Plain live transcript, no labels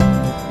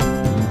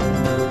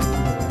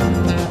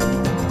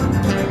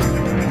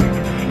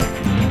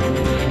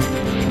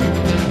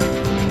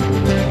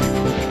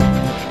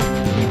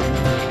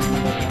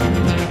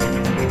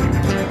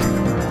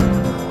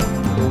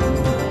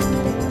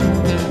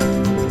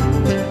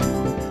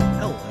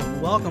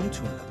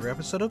to another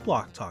episode of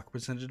Block Talk,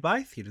 presented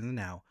by Theater in the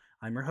Now.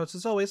 I'm your host,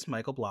 as always,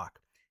 Michael Block.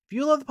 If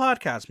you love the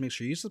podcast, make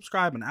sure you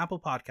subscribe on Apple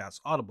Podcasts,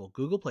 Audible,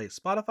 Google Play,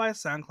 Spotify,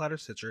 SoundCloud, or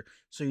Stitcher,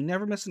 so you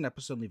never miss an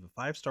episode and leave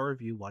a 5-star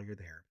review while you're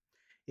there.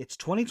 It's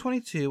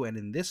 2022, and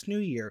in this new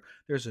year,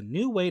 there's a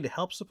new way to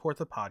help support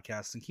the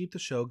podcast and keep the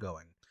show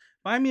going.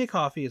 Buy Me a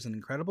Coffee is an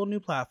incredible new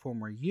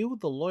platform where you,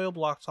 the loyal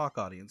Block Talk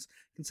audience,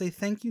 can say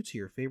thank you to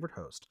your favorite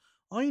host.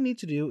 All you need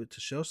to do to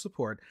show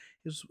support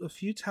is a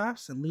few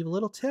taps and leave a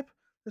little tip.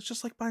 That's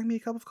just like buying me a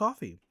cup of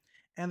coffee.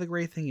 And the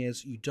great thing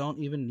is, you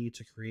don't even need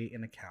to create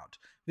an account.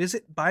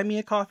 Visit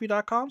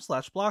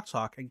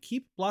buymeacoffee.com/blocktalk and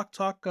keep Block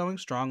Talk going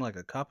strong like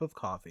a cup of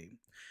coffee.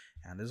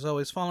 And as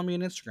always, follow me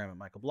on Instagram at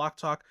Michael Block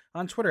Talk,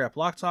 on Twitter at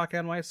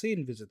BlockTalkNYC,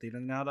 and visit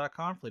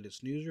theaternow.com for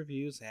latest news,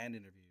 reviews, and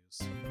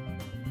interviews.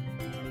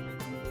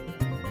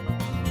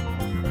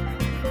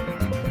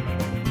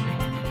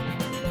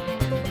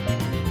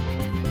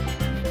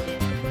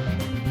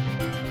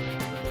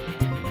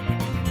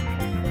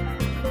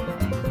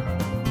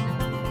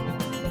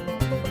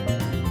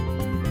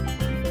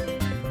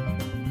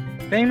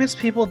 Famous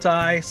people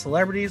die,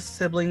 celebrities'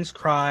 siblings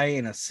cry,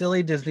 and a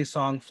silly Disney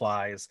song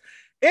flies.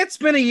 It's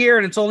been a year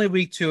and it's only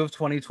week 2 of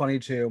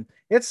 2022.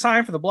 It's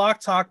time for the Block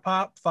Talk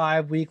Pop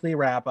 5 weekly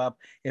wrap-up.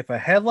 If a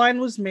headline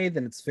was made,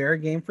 then it's fair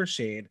game for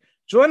shade.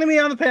 Joining me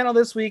on the panel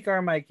this week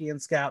are Mikey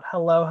and Scout.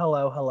 Hello,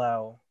 hello,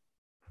 hello.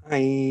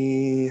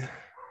 Hi.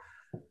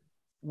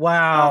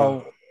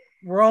 Wow.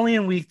 We're only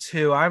in week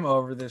 2. I'm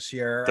over this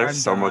year.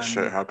 There's so much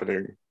shit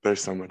happening.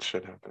 It's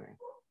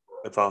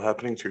all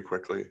happening too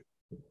quickly.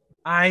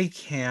 I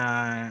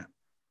can't.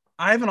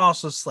 I haven't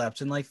also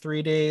slept in like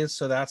 3 days,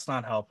 so that's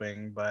not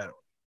helping, but...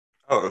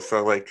 Oh,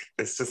 so like,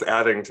 it's just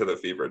adding to the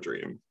fever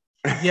dream.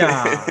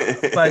 Yeah,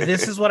 but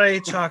this is what I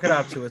chalk it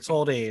up to. It's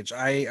old age.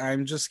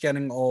 I'm just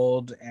getting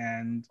old,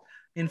 and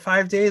in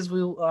 5 days,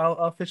 I'll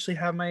officially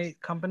have my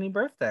company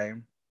birthday.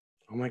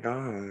 Oh my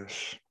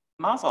gosh.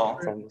 Mazel.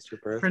 It's almost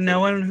your birthday. For no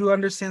one who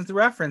understands the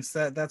reference,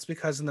 that's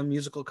because in the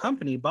musical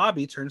company,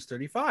 Bobby turns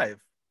 35.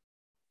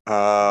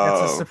 Oh.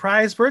 That's a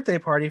surprise birthday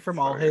party from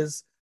all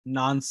his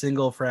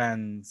non-single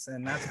friends,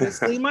 and that's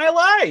basically my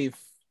life.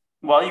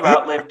 Well, you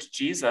outlived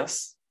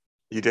Jesus.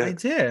 You did. I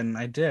did.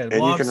 And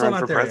well, you can run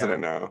for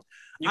president now.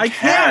 I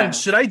can.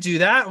 Should I do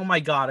that? Oh my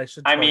god, I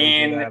should.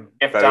 Totally do that.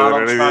 If better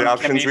Donald than Trump the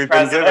options can be we've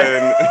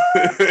president.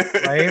 been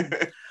given.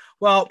 Right.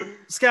 Well,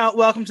 Scout,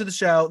 welcome to the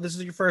show. This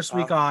is your first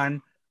week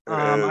on.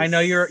 I know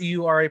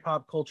you are a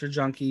pop culture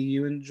junkie.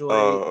 You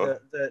enjoy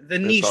the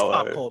niche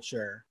pop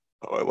culture.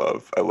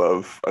 Oh, I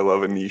love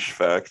a niche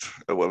fact.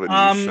 I love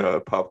a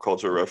niche pop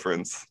culture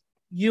reference.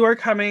 You are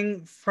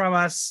coming from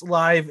us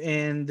live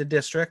in the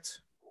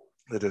district.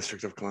 The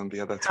District of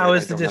Columbia. That's How right.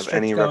 is the I don't district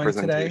have any going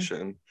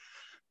representation.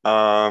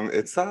 Today?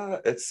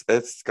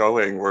 It's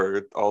going.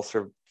 We're all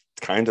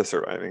kind of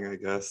surviving, I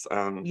guess.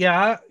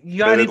 Yeah, you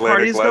got any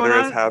parties Mid-Atlantic going leather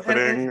on? is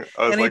happening.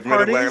 I was any like,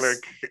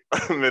 parties?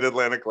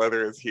 Mid-Atlantic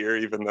leather is here,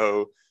 even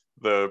though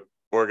the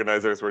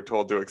organizers were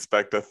told to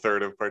expect a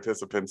third of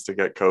participants to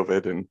get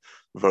COVID and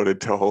voted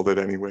to hold it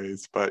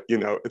anyways. But,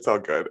 it's all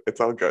good. It's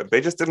all good.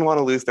 They just didn't want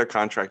to lose their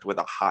contract with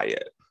a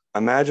Hyatt.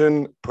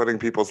 Imagine putting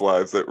people's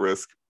lives at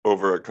risk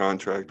over a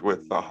contract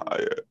with the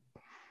Hyatt.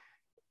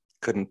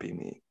 Couldn't be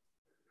me.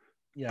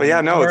 Yeah, but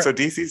yeah, no, so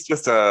DC's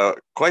just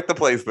quite the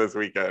place this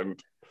weekend.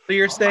 So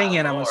you're staying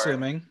in, I'm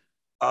assuming.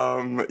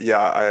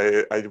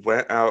 Yeah, I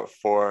went out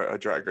for a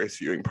Drag Race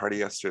viewing party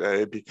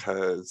yesterday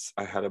because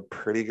I had a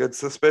pretty good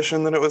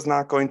suspicion that it was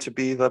not going to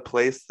be the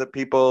place that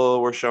people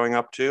were showing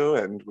up to,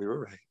 and we were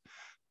right.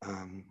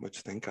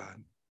 Which, thank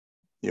God.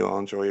 You all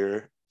enjoy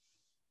your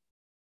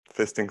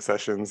fisting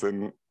sessions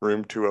in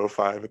room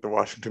 205 at the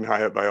Washington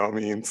Hyatt by all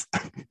means.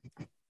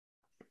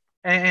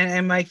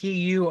 and Mikey,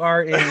 you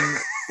are in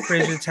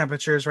frigid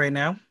temperatures right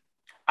now.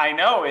 I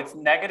know it's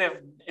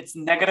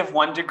negative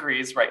 1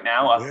 degrees right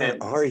now. Where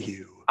are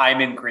you? I'm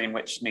in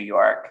Greenwich, New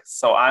York.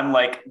 So I'm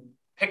like,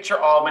 picture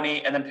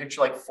Albany and then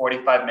picture like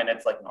 45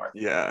 minutes like north.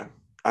 Yeah.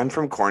 I'm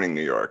from Corning,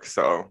 New York.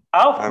 So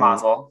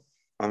mazel.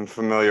 I'm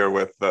familiar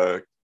with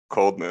the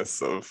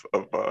coldness of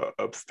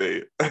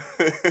upstate.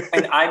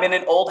 And I'm in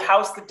an old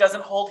house that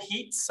doesn't hold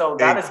heat. So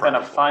that has been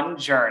a fun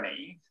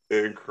journey.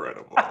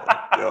 Incredible.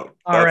 Yep.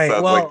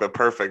 Sounds like the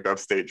perfect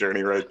upstate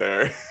journey right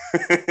there.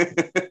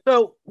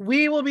 So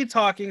we will be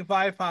talking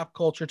 5 pop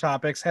culture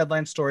topics,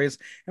 headline stories,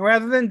 and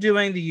rather than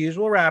doing the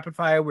usual rapid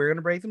fire, we're going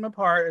to break them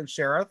apart and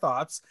share our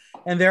thoughts.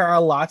 And there are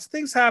lots of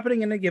things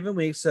happening in a given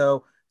week,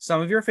 so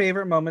some of your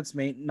favorite moments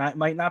might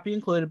not be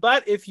included.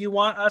 But if you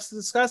want us to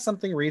discuss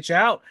something, reach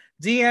out.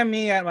 DM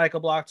me at Michael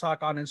Block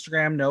Talk on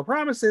Instagram. No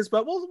promises,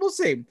 but we'll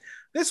see.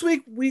 This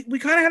week we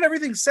kind of had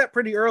everything set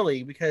pretty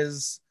early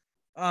because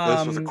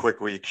this was a quick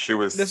week.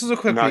 This was a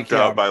quick knocked week,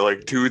 out by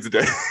like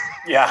Tuesday.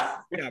 Yeah.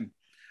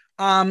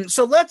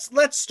 So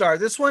let's start.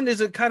 This one is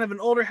a kind of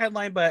an older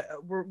headline, but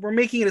we're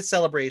making it a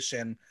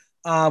celebration.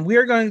 We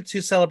are going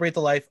to celebrate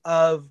the life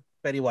of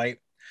Betty White.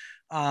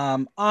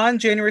 On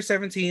January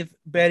 17th,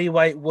 Betty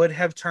White would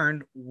have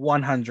turned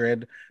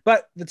 100,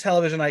 but the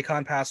television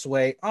icon passed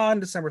away on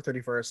December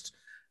 31st.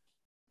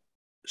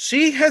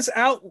 She has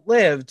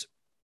outlived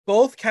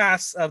both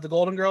casts of The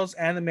Golden Girls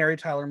and The Mary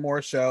Tyler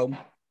Moore Show.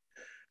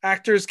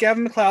 Actors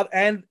Gavin MacLeod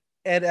and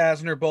Ed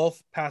Asner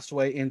both passed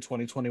away in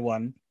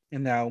 2021,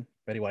 and now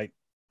Betty White.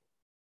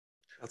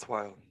 That's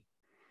wild.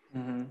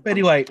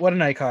 Betty White, what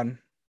an icon.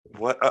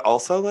 What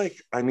also,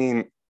 like, I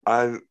mean,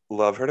 I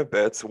love her to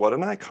bits. What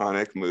an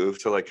iconic move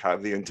to like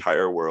have the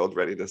entire world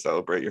ready to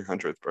celebrate your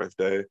 100th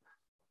birthday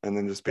and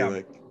then just be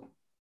like,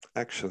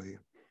 actually,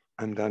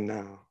 I'm done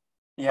now.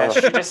 Yeah,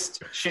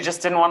 she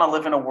just didn't want to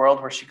live in a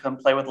world where she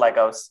couldn't play with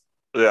Legos.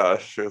 Yeah,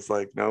 she was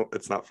like, no,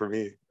 it's not for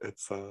me.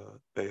 It's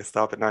they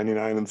stop at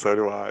 99 and so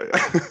do I.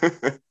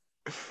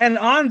 And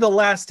on the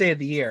last day of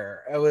the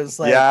year, it was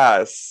like,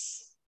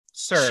 yes,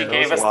 sir, She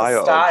gave us wild.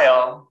 the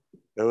style.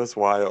 It was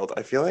wild.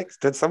 I feel like,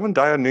 did someone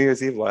die on New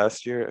Year's Eve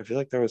last year? I feel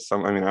like there was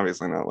some, I mean,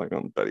 obviously not like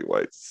on Betty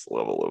White's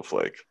level of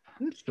like.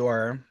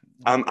 Sure.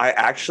 I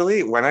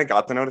actually, when I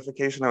got the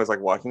notification, I was like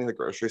walking to the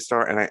grocery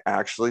store and I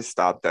actually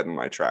stopped dead in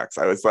my tracks.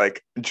 I was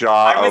like,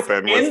 jaw I was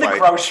open. in the like,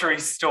 grocery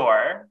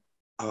store.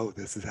 oh,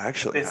 this is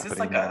actually This happening is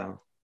like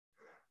now.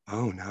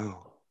 Oh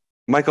no.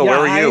 Michael, where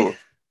were you?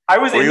 I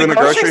was Were in you the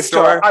grocery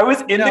store. I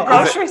was in the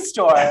grocery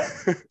store.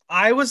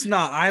 I was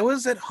not. I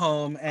was at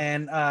home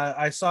and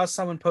I saw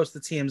someone post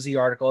the TMZ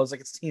article. I was like,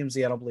 it's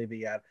TMZ. I don't believe it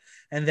yet.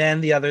 And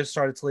then the others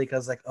started to leak. I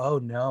was like, oh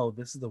no,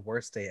 this is the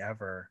worst day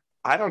ever.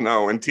 I don't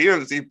know. When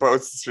TMZ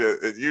posts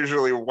shit, it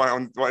usually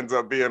winds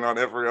up being on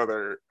every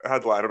other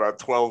headline about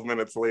 12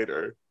 minutes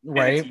later.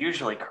 Right. And it's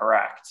usually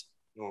correct.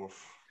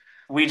 Oof.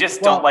 We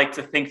just don't like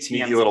to think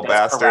TMZ little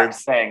does correct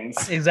bastards.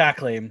 things.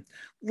 Exactly.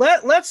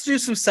 Let's do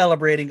some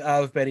celebrating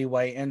of Betty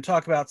White and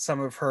talk about some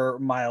of her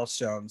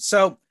milestones.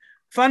 So,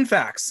 fun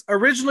facts.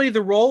 Originally,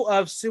 the role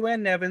of Sue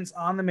Ann Nevins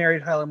on the Mary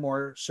Tyler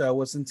Moore Show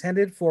was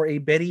intended for a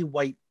Betty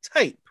White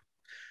type.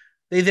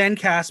 They then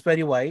cast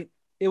Betty White.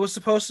 It was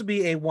supposed to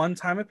be a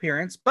one-time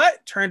appearance,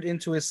 but turned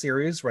into a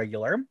series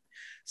regular.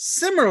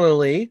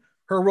 Similarly,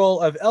 her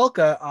role of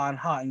Elka on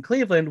Hot in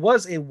Cleveland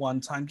was a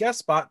one-time guest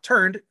spot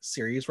turned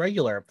series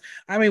regular.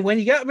 I mean, when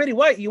you got Betty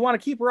White, you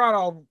want to keep her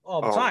on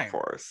all the time. Of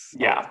course.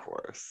 Yeah. Of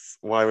course.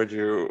 Why would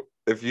you,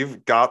 if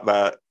you've got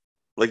that,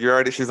 like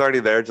she's already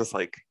there, just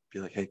like be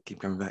like, hey, keep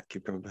coming back,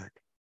 keep coming back.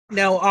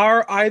 Now,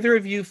 are either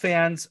of you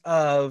fans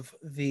of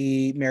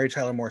the Mary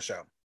Tyler Moore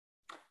Show?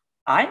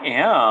 I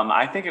am.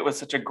 I think it was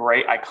such a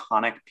great,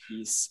 iconic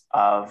piece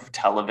of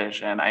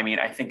television. I mean,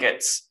 I think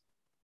it's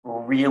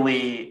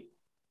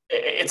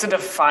a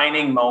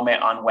defining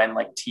moment on when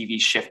like TV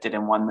shifted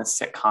and when the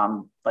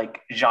sitcom like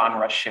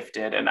genre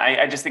shifted. And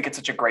I just think it's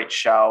such a great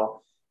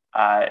show.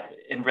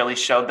 It really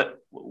showed that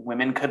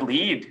women could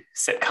lead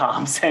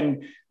sitcoms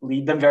and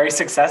lead them very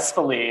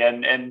successfully.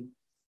 And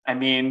I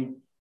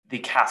mean, the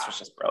cast was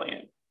just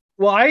brilliant.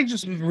 Well, I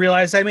just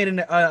realized I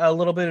made a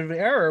little bit of an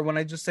error when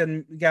I just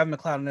said Gavin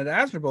MacLeod and Ed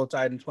Asner both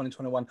died in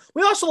 2021.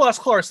 We also lost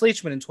Cloris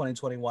Leachman in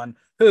 2021,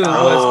 who was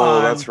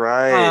on that's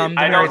right. the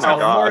Mary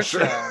Tyler Moore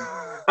Show.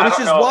 Which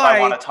is why I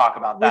want to talk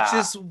about that.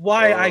 Which is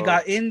why I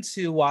got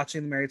into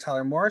watching the Mary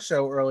Tyler Moore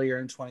Show earlier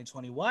in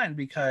 2021,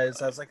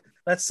 because I was like,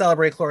 let's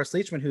celebrate Cloris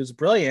Leachman, who's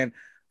brilliant.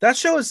 That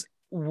show is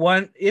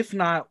one, if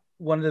not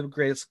one of the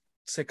greatest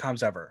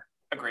sitcoms ever.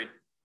 Agreed.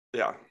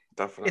 Yeah,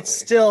 definitely. It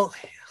still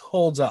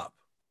holds up.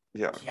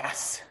 Yeah.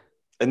 Yes.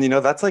 And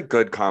that's like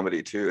good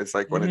comedy too. It's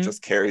like when it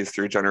just carries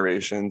through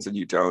generations and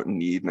you don't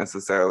need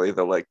necessarily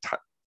the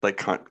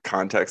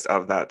context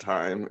of that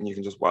time, and you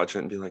can just watch it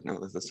and be like, no,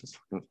 this is just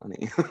fucking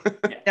funny.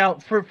 Now,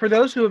 for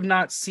those who have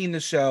not seen the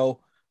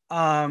show,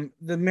 the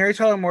Mary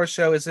Tyler Moore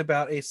Show is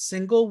about a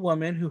single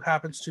woman who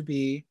happens to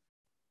be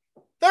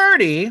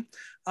 30,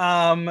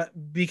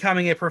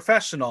 becoming a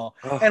professional.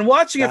 And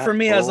watching it for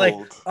me, I was like,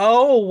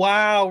 oh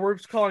wow, we're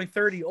calling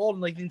 30 old.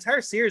 And like the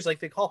entire series, like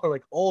they call her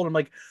like old. I'm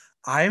like,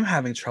 I'm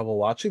having trouble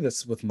watching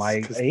this with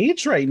my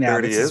age right now.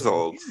 30 is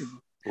old.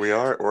 We're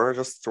all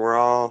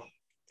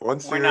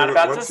We're not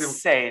about to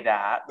say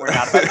that. We're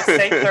not about to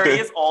say 30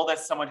 is old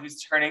as someone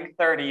who's turning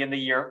 30 in the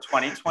year of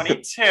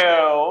 2022.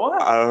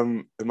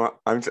 I'm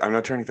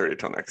not turning 30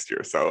 till next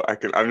year, so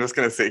I'm just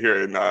gonna sit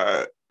here and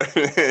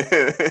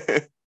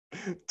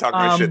talk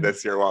my shit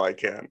this year while I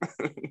can.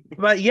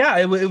 But yeah,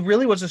 it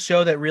really was a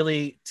show that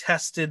really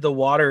tested the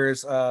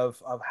waters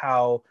of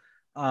how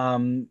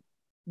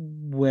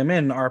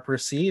women are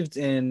perceived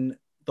in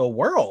the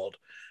world.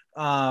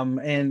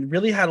 And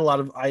really had a lot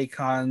of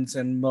icons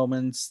and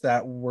moments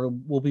that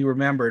will be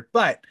remembered.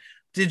 But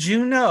did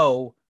you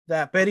know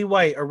that Betty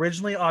White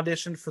originally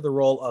auditioned for the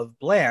role of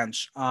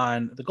Blanche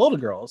on The Golden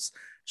Girls?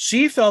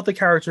 She felt the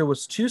character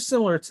was too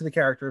similar to the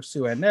character of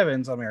Sue Ann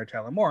Nevins on Mary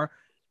Tyler Moore,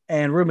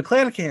 and Rue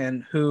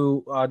McClanahan,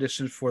 who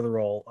auditioned for the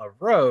role of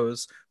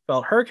Rose,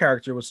 felt her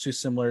character was too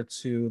similar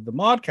to the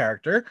Maude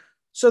character,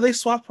 so they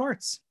swapped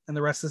parts, and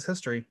the rest is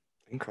history.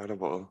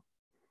 Incredible.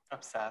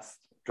 Obsessed.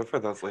 Good for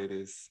those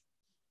ladies.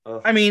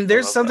 I mean,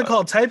 there's something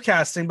called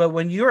typecasting, but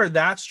when you are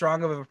that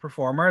strong of a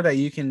performer that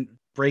you can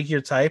break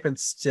your type and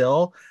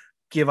still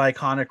give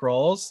iconic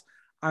roles,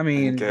 I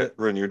mean, and get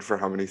renewed for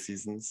how many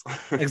seasons?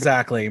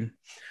 Exactly.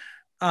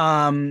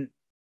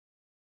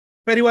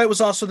 Betty White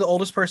was also the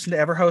oldest person to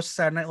ever host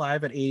Saturday Night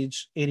Live at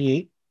age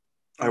 88.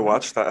 I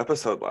watched that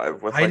episode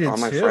live with I did all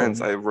my too.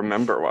 friends. I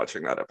remember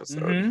watching that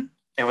episode. Mm-hmm.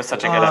 It was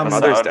such a good episode.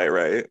 Mother's Day,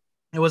 right?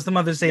 It was the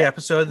Mother's Day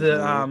episode.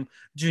 The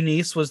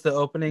Junice was the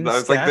opening. That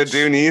was sketch. like the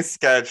Junice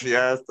sketch.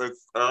 Yes,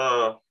 that's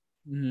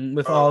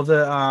with all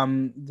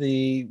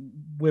the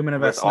women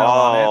of with SNL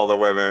on it. all the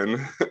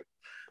women.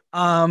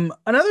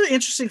 Another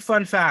interesting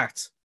fun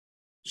fact.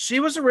 She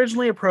was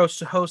originally approached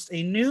to host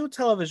a new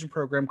television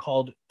program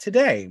called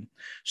Today.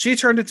 She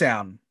turned it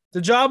down.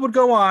 The job would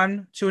go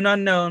on to an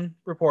unknown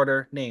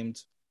reporter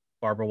named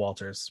Barbara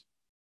Walters.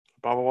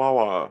 Baba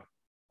Wawa.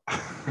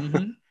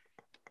 Mm-hmm.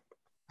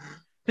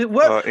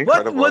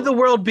 What would the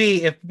world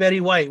be if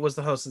Betty White was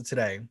the host of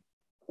Today?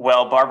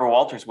 Well, Barbara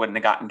Walters wouldn't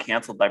have gotten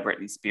canceled by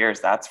Britney Spears.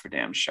 That's for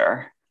damn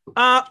sure.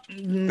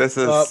 This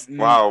is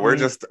wow. We're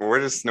just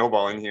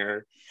snowballing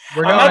here.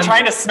 I'm not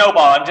trying to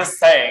snowball. I'm just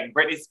saying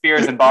Britney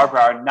Spears and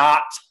Barbara are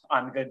not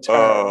on good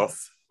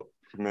terms.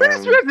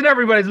 Britney Spears and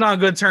everybody's not on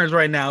good terms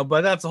right now,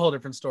 but that's a whole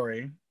different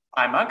story.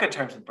 I'm on good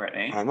terms with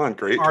Britney. I'm on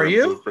great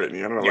terms with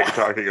Britney. I don't know what you're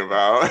talking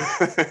about.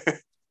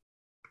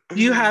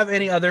 Do you have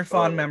any other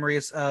fond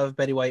memories of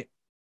Betty White?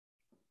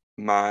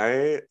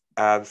 My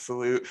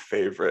absolute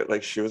favorite,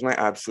 like she was my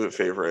absolute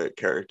favorite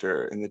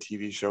character in the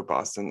TV show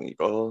Boston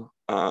Legal,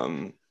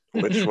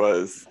 which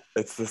was,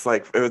 it's this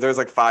like, there's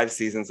like 5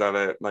 seasons of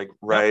it, like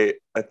right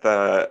at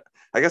the,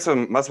 I guess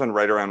it must have been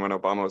right around when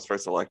Obama was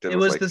first elected. It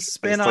was like, the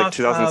spin-off like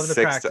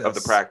 2006 of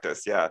The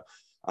Practice, yeah.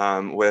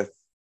 With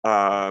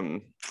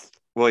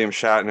William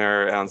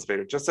Shatner, Alan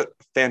Spader, just a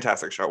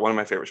fantastic show, one of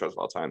my favorite shows of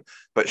all time.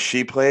 But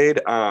she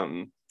played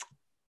Alan,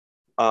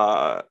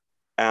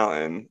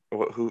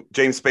 who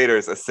James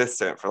Spader's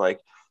assistant for like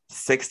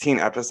 16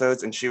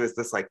 episodes, and she was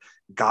this like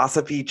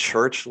gossipy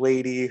church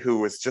lady who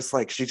was just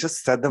like, she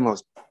just said the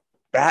most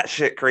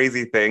batshit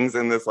crazy things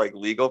in this like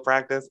legal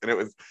practice,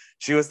 and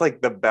she was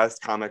like the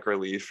best comic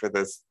relief for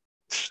this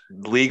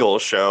legal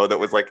show that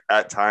was like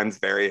at times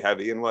very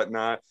heavy and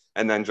whatnot.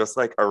 And then just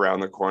like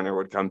around the corner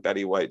would come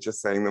Betty White just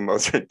saying the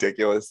most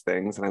ridiculous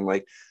things, and I'm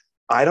like,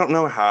 I don't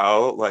know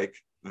how like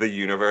the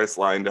universe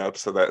lined up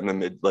so that in the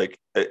mid, like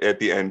at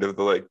the end of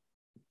the like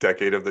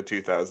decade of the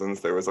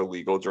 2000s, there was a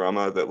legal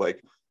drama that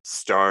like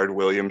starred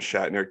William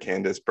Shatner,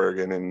 Candice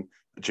Bergen, and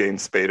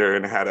James Spader,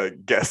 and had a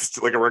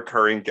guest, like a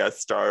recurring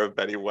guest star of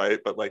Betty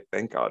White. But like,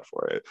 thank God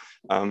for it.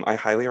 I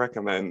highly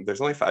recommend.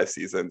 There's only 5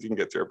 seasons. You can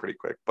get through it pretty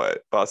quick.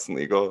 But Boston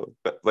Legal,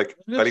 like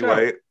Betty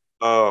White,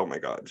 oh my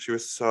God, she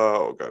was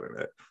so good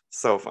in it.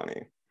 So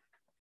funny.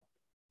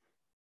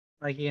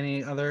 Like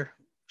any other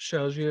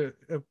shows you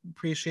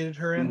appreciated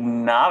her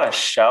in? Not a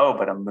show,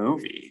 but a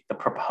movie. The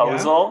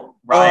Proposal,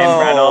 Ryan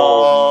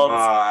Reynolds. Oh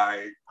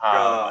my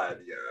God,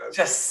 yes.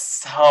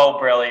 Just so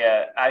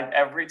brilliant.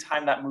 Every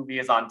time that movie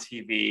is on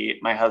TV,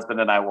 my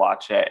husband and I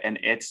watch it, and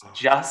it's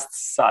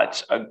just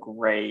such a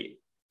great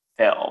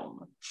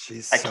film.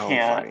 She's so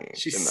funny.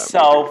 She's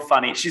so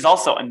funny. She's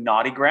also a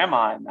naughty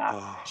grandma in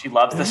that. She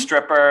loves the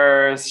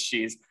strippers.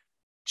 She's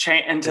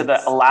into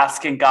the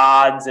Alaskan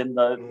gods and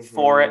the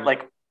forest,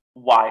 like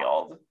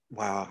wild.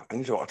 Wow, I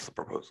need to watch The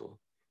Proposal.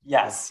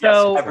 Yes,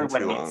 so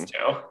everyone needs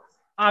to.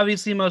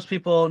 Obviously, most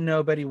people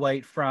know Betty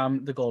White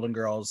from The Golden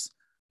Girls.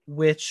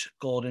 Which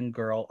Golden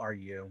Girl are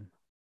you?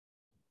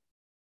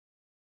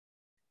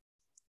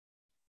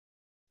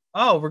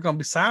 Oh, we're gonna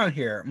be silent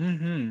here.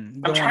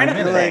 I'm trying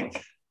to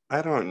think.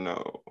 I don't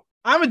know.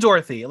 I'm a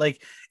Dorothy.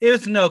 Like, it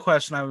was no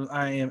question.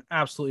 I am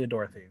absolutely a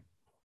Dorothy.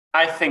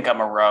 I think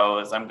I'm a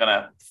Rose. I'm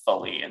gonna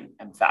fully and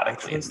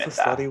emphatically admit the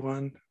that. slutty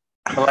one?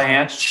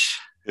 Blanche.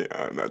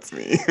 Yeah, that's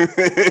me.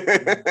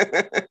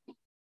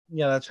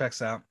 Yeah, that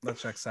checks out. That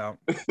checks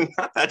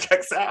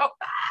out.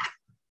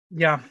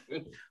 Yeah.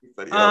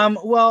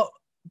 Well,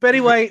 Betty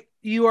White,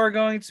 you are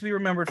going to be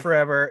remembered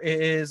forever.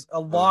 It is a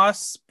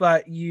loss,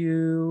 but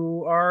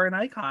you are an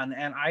icon,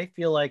 and I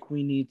feel like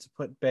we need to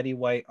put Betty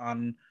White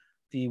on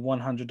the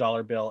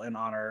 $100 bill in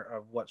honor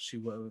of what she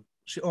was.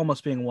 She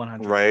almost being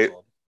 100. Right.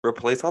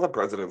 Replace all the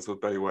presidents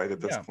with Betty White at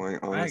this point,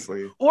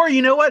 honestly. Or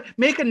you know what?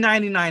 Make a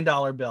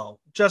 $99 bill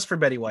just for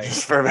Betty White.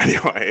 Just for Betty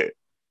White.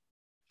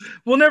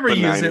 We'll never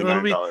use it.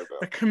 It'll be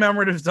a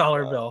commemorative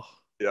dollar bill.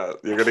 Yeah,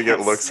 you're gonna get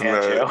looks in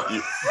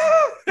the.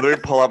 Let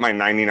me pull out my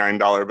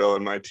 $99 bill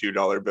and my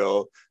 $2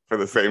 bill for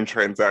the same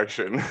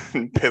transaction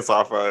and piss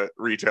off a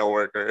retail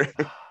worker.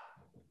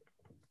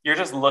 You're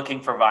just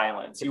looking for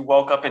violence. You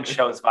woke up and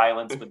chose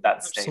violence with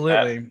that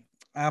statement.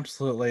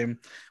 Absolutely.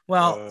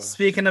 Well,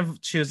 speaking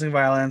of choosing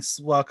violence,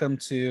 welcome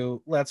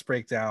to Let's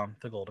Break Down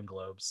the Golden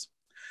Globes.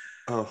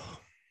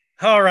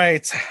 All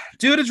right.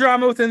 Due to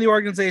drama within the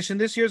organization,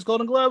 this year's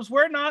Golden Globes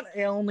were not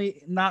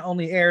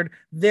only aired,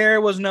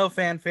 there was no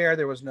fanfare,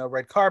 there was no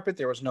red carpet,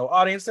 there was no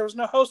audience, there was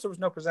no host, there was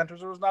no presenters,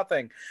 there was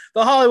nothing.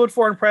 The Hollywood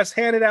Foreign Press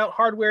handed out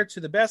hardware to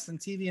the best in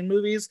TV and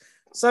movies.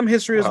 Some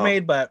history was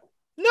made, but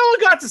no one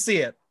got to see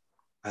it.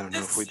 I don't know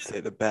if we'd say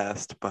the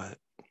best, but...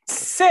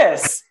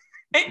 Sis,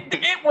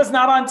 it was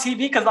not on TV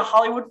because the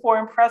Hollywood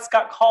Foreign Press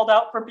got called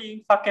out for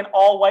being fucking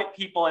all white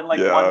people and like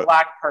one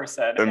black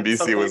person.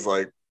 NBC was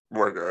like,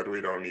 we're good.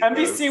 We don't need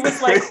NBC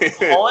this. was like,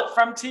 pull it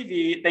from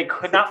TV. They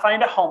could not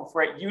find a home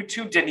for it.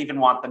 YouTube didn't even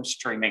want them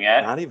streaming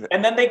it. Not even.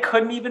 And then they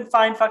couldn't even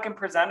find fucking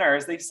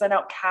presenters. They sent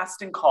out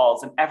casting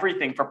calls and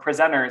everything for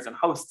presenters and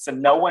hosts,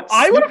 and no one.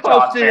 I would have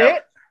hosted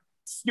it.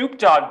 Snoop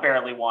Dogg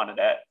barely wanted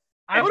it.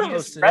 I would have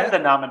hosted read it. the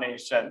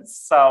nominations.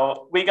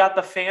 So we got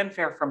the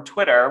fanfare from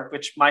Twitter,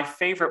 which my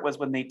favorite was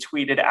when they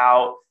tweeted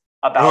out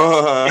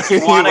about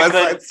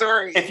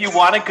if you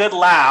want a good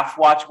laugh,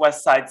 watch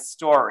West Side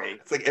Story.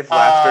 It's like if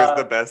laughter is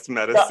the best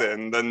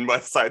medicine, then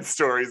West Side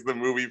Story is the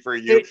movie for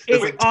you.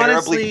 It's a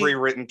terribly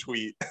pre-written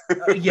tweet.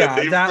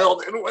 That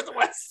filled in with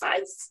West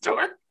Side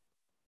Story.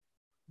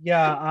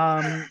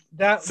 Yeah,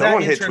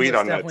 someone hit tweet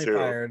on that too.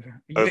 Fired.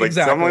 I was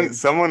like,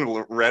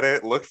 someone read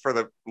it, looked for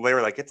they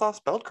were like, it's all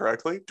spelled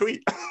correctly.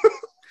 Tweet.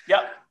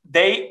 Yep.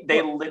 They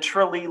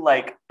literally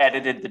like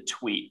edited the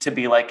tweet to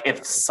be like,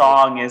 if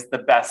song is the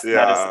best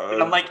medicine.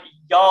 And I'm like,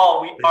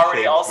 y'all, we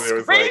already all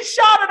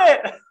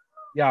screenshotted it.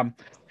 Yeah.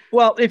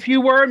 Well, if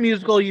you were a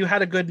musical, you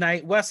had a good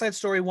night. West Side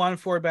Story won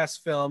for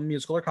Best Film,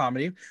 Musical or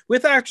Comedy,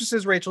 with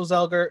actresses Rachel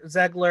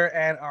Zegler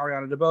and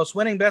Ariana DeBose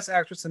winning Best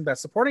Actress and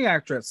Best Supporting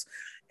Actress.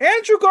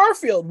 Andrew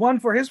Garfield won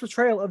for his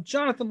portrayal of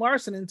Jonathan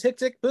Larson in Tick,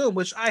 Tick, Boom,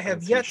 which I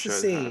have yet to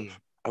see.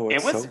 Oh,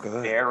 it was so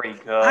good. Very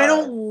good. I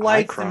don't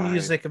like the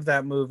music of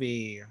that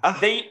movie.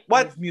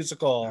 What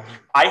musical?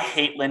 I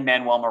hate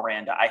Lin-Manuel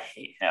Miranda. I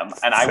hate him,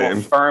 and I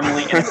will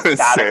firmly and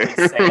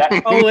emphatically say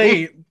that. Oh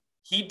wait,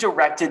 he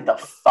directed the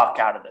fuck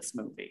out of this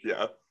movie.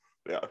 Yeah,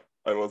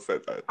 I will say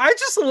that. I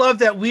just love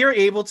that we are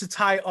able to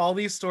tie all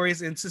these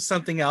stories into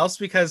something else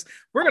because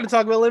we're going to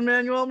talk about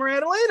Lin-Manuel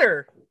Miranda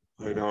later.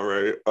 I know,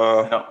 right?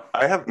 No.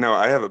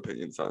 I have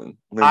opinions on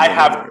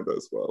Lin-Manuel Miranda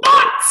as well.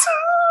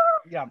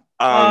 Yeah.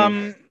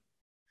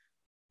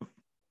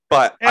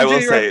 But I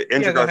will say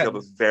Andrew Garfield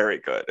was very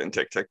good in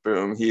Tick, Tick,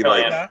 Boom. He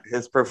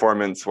his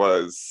performance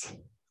was.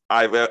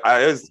 I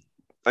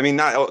mean,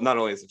 not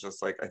only is it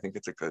just like I think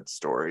it's a good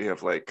story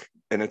of like,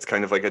 and it's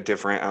kind of like a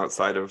different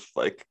outside of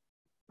like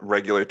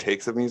regular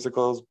takes of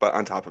musicals, but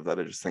on top of that,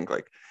 I just think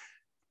like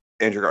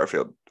Andrew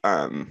Garfield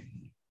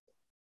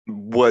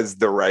was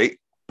the right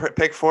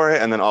pick for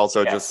it, and then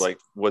also just like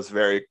was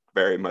very,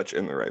 very much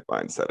in the right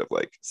mindset of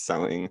like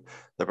selling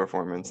the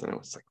performance, and it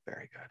was like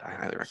very good. I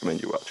highly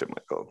recommend you watch it,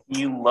 Michael.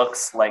 He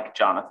looks like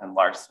Jonathan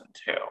Larson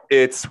too.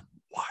 It's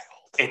wild.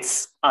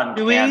 It's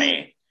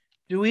uncanny.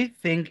 Do we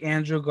think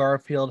Andrew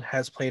Garfield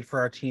has played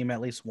for our team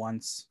at least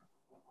once?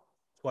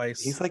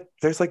 Twice? He's like,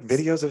 there's like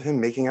videos of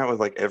him making out with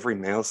like every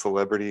male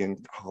celebrity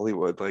in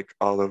Hollywood, like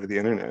all over the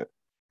internet.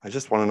 I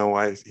just want to know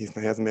why he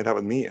hasn't made out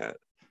with me yet.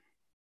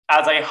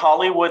 As a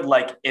Hollywood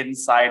like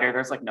insider,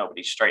 there's like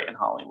nobody straight in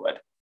Hollywood.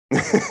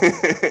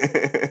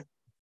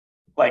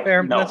 Like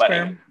fair,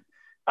 nobody.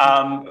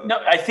 No,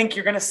 I think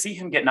you're going to see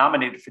him get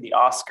nominated for the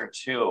Oscar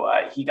too.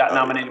 He got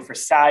nominated for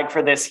SAG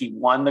for this. He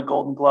won the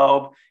Golden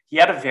Globe. He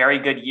had a very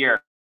good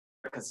year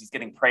because he's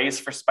getting praise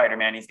for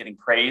Spider-Man. He's getting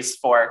praise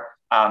for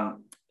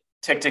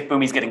Tick, Tick,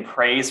 Boom. He's getting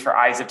praise for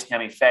Eyes of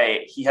Tammy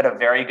Faye. He had a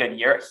very good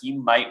year. He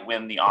might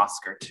win the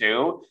Oscar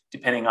too,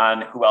 depending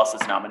on who else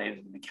is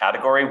nominated in the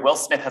category. Will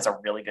Smith has a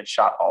really good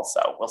shot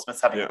also. Will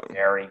Smith's having a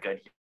very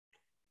good year.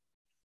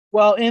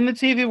 Well, in the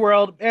TV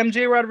world,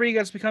 MJ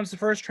Rodriguez becomes the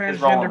first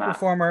transgender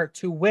performer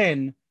to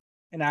win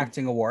an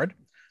acting award.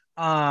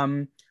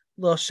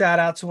 Little shout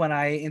out to when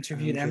I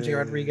interviewed MJ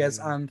Rodriguez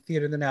on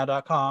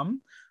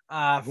theaterthenow.com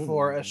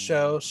for a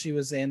show she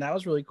was in. That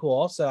was really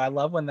cool. So I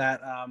love when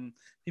that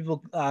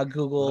people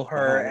Google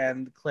her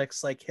and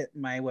clicks like hit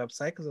my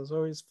website because it was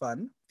always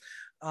fun.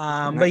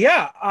 But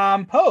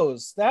yeah,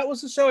 Pose. That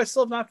was a show I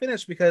still have not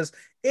finished because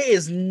it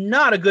is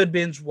not a good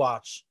binge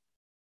watch.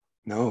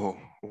 No,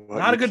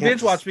 not a good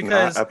binge watch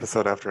because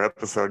episode after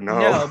episode.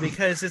 No,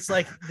 because it's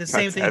like the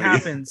same thing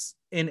happens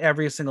in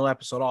every single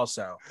episode.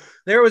 Also,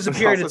 there was a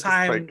period of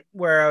time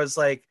where I was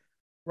like,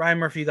 Ryan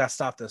Murphy, you got to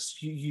stop this.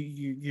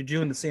 You're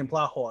doing the same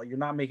plot hole. You're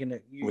not making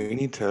it. We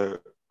need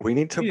to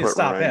put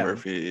Ryan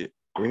Murphy.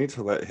 We need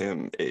to let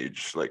him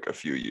age like a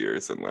few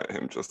years and let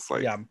him just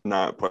like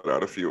not put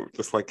out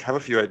just like have a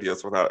few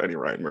ideas without any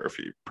Ryan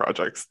Murphy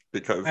projects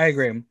because I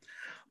agree.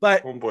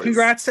 But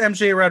congrats to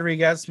MJ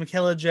Rodriguez,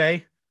 Michaela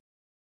J.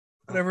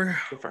 Whatever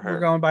we're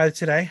going by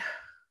today.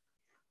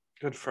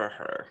 Good for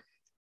her.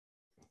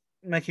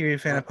 Mikey, are you a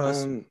fan of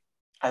Pose?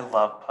 I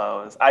love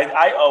Pose.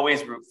 I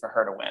always root for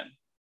her to win.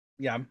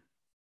 Yeah.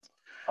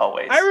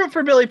 Always. I root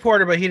for Billy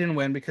Porter, but he didn't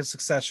win because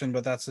Succession,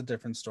 but that's a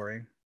different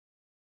story.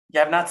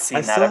 Yeah, I've not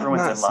seen that.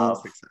 Everyone's in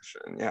love.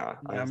 Succession. Yeah.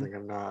 I haven't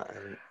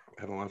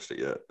watched it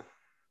yet.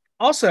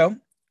 Also,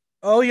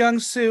 Oh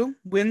Young-soo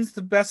wins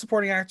the Best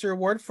Supporting Actor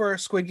award for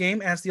Squid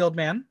Game as the old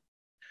man.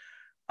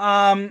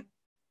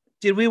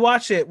 Did we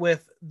watch it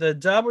with the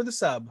dub or the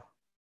sub?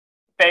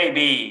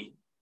 Baby.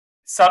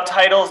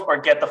 Subtitles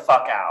or get the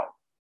fuck out.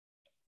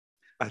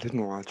 I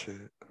didn't watch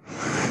it.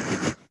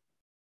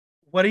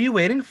 What are you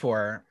waiting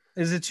for?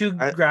 Is it too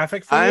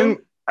graphic for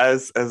you?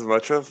 as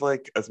much of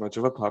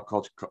a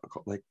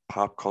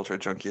pop culture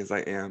junkie as I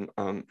am,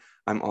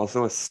 I'm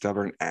also a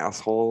stubborn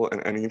asshole.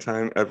 And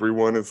anytime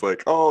everyone is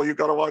like, "Oh, you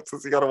gotta watch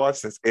this, you gotta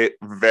watch this," it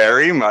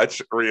very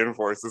much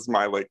reinforces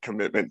my like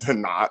commitment to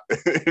not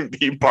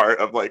be part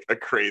of like a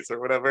craze or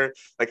whatever.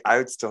 Like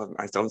I still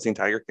haven't seen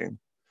Tiger King.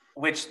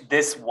 Which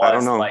this I don't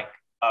was know. like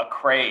a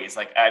craze.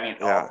 Like, I mean,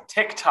 Yeah. all the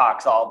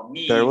TikToks, all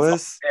the memes, all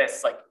this,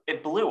 like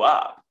it blew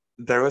up.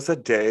 There was a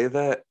day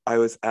that I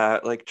was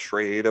at like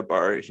Trade, a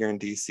bar here in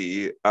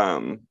DC,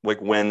 like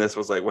when this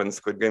was like when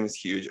Squid Game was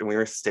huge, and we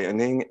were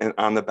standing and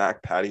on the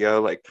back patio,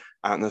 like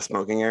out in the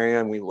smoking area,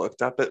 and we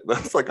looked up at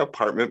this like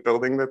apartment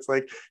building that's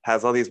like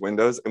has all these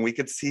windows, and we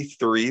could see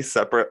 3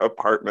 separate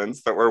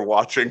apartments that were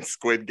watching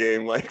Squid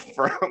Game. Like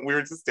from we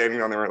were just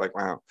standing on there, we're like,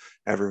 wow,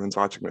 everyone's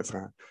watching this,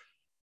 huh?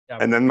 Yeah.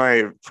 And then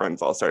my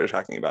friends all started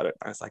talking about it.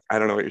 I was like, I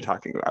don't know what you're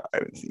talking about. I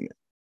haven't seen it.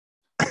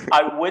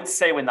 I would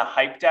say when the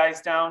hype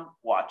dies down,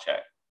 watch it.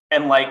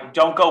 And like,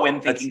 don't go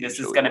in thinking this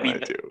is going to be,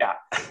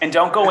 and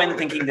don't go in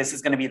thinking this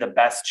is going to be the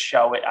best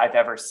show I've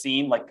ever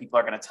seen. Like people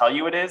are going to tell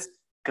you it is.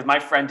 Because my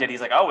friend did.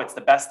 He's like, oh, it's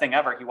the best thing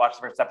ever. He watched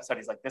the first episode.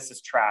 He's like, this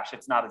is trash.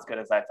 It's not as good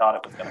as I thought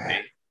it was going to be.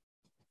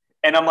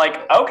 And I'm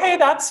like, okay,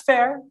 that's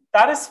fair.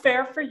 That is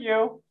fair for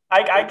you.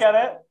 I get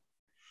it.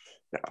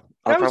 Yeah,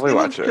 I'll probably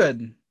watch it.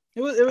 Good.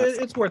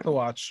 It's worth a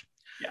watch.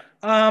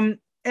 Yeah.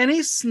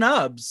 Any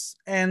snubs,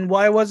 and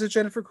why was it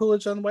Jennifer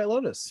Coolidge on White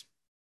Lotus?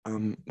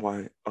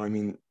 Why? I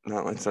mean,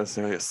 not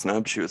necessarily a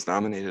snub. She was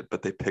nominated,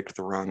 but they picked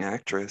the wrong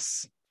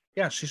actress.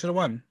 Yeah, she should have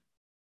won.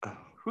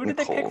 Who did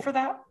they pick for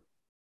that?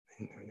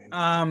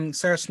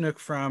 Sarah Snook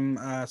from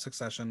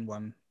Succession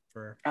won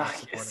for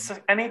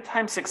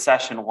anytime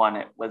Succession won,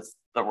 it was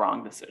the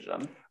wrong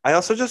decision. I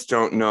also just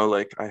don't know.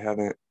 Like, I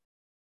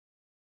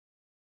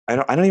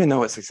don't even know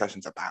what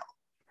Succession's about.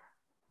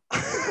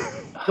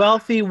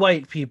 Wealthy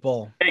white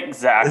people.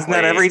 Exactly. Isn't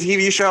that every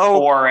TV show?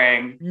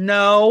 Boring.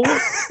 No.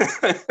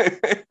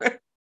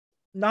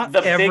 Not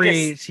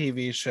every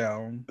TV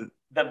show.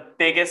 The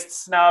biggest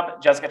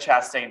snub, Jessica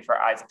Chastain for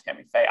Eyes of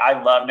Tammy Faye.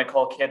 I love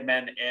Nicole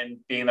Kidman in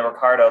Being the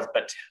Ricardos,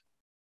 but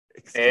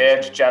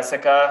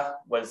Jessica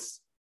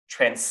was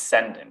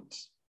transcendent.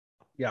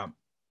 Yeah.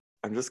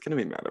 I'm just going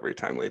to be mad every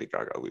time Lady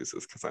Gaga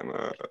loses because I'm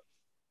a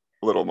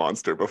little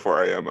monster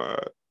before I am a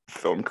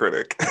film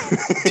critic.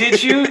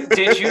 Did you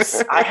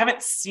I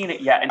haven't seen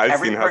it yet, and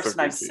every person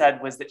I've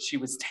said was that she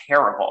was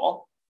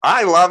terrible.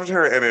 I loved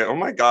her in it. Oh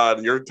my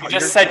god, you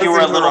just said you were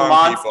a little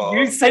monster.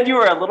 You said you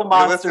were a little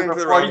monster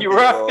before you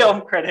were a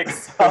film critic.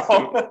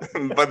 So.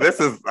 But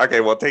this is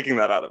okay. Well, taking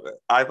that out of it,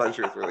 I thought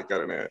she was really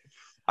good in it.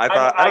 I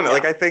don't know.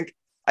 Like I think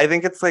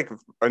it's like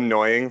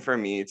annoying for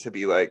me to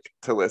be like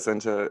to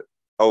listen to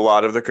a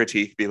lot of the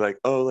critique be like,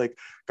 oh, like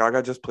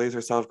Gaga just plays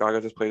herself.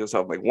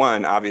 Like,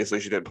 one, obviously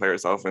she did play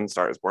herself in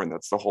Star is Born.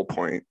 That's the whole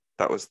point.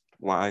 That was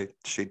why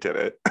she did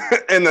it.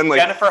 And then like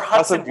Jennifer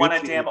Hudson won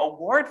a damn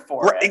award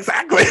for it.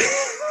 Exactly.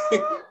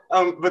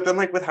 But then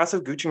like with House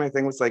of Gucci, my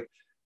thing was like,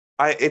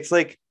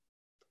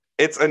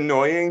 it's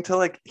annoying to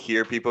like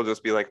hear people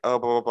just be like, oh,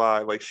 blah, blah,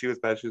 blah. Like she was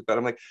bad.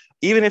 I'm like,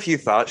 even if you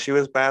thought she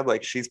was bad,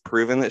 like she's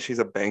proven that she's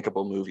a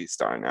bankable movie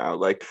star now.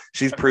 Like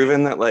she's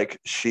proven that like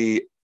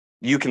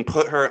you can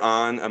put her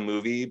on a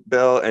movie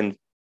bill and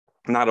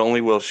not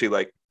only will she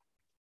like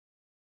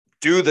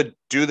do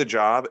the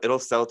job, it'll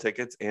sell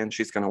tickets and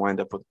she's going to wind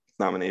up with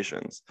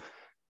nominations,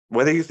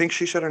 whether you think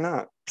she should or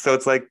not. So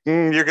it's like,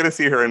 you're going to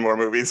see her in more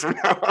movies from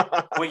now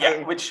on. Well,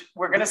 yeah, which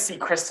we're going to see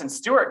Kristen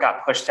Stewart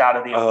got pushed out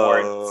of the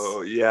awards.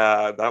 Oh,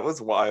 yeah, that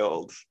was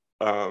wild.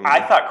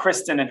 I thought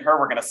Kristen and her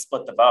were going to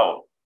split the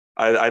vote.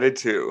 I did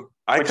too.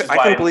 I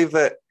couldn't believe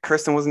that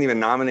Kristen wasn't even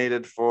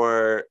nominated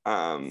for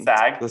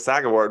the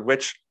SAG Award,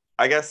 which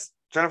I guess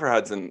Jennifer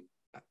Hudson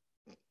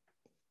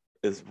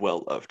is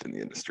well loved in the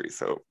industry,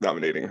 so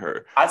nominating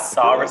her. I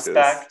saw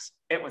Respect.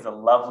 It was a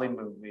lovely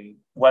movie.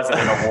 Was it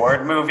an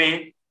award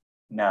movie?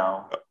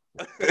 No.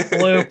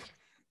 Bloop.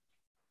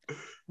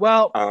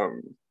 Well,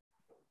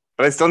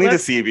 but I still need to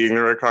see Being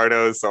the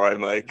Ricardos, so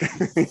I'm like,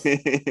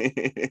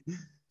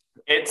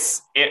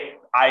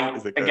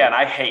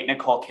 I hate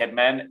Nicole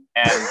Kidman,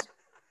 and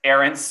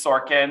Aaron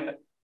Sorkin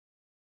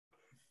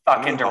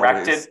fucking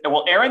directed.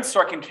 Well, Aaron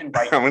Sorkin can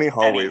write. How many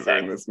hallways are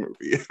in this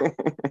movie?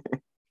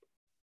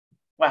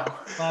 Well,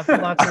 lots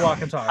of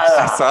walk and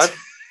talks.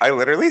 I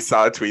literally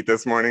saw a tweet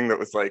this morning that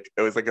was like,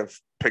 it was like a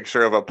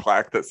picture of a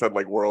plaque that said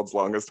like world's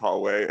longest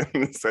hallway,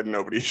 and it said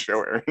nobody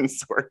show Aaron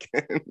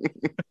Sorkin.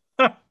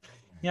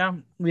 Yeah,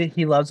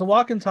 he loves a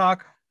walk and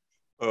talk.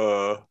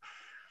 All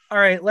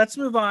right, let's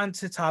move on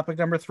to topic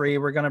number 3.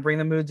 We're going to bring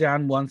the mood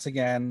down once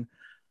again.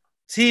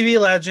 TV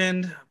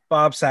legend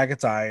Bob Saget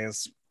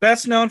dies.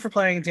 Best known for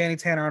playing Danny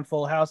Tanner on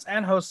Full House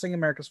and hosting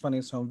America's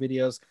Funniest Home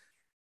Videos.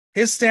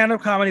 His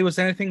stand-up comedy was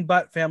anything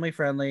but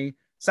family-friendly.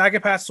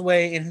 Saget passed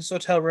away in his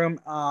hotel room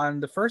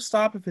on the first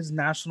stop of his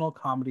national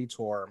comedy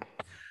tour.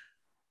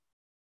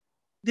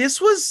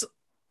 This was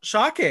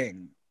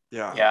shocking.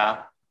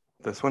 Yeah.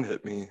 This one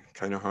hit me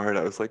kind of hard.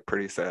 I was like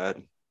pretty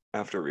sad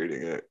after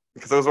reading it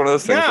because it was one of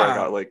those things where I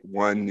got like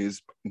one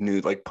news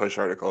like push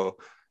article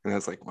and I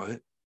was like,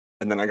 what?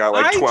 And then I got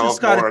like I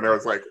 12 more, and I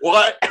was like,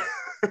 what?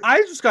 I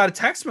just got a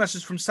text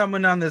message from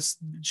someone on this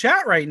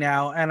chat right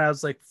now, and I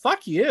was like,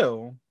 fuck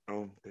you.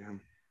 Oh,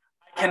 damn.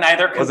 I can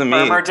neither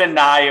confirm or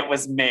deny it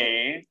was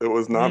me. It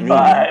was not me.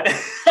 But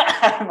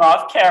I'm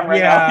off camera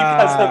now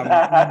because of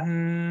that.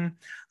 Mm-hmm.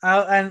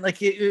 And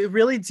like it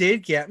really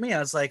did get me. I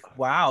was like,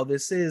 wow,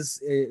 this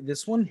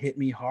one hit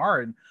me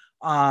hard.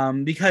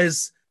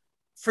 Because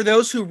for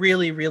those who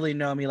really, really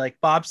know me, like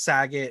Bob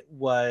Saget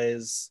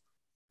was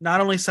not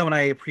only someone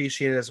I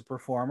appreciated as a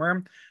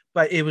performer,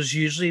 but it was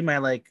usually my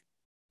like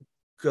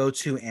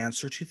go-to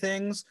answer to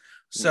things.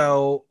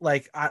 So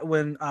like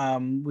when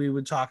we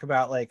would talk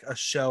about like a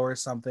show or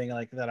something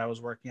like that I was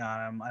working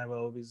on, I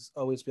would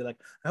always be like,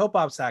 I hope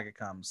Bob Saget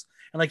comes.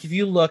 And like if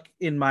you look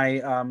in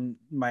my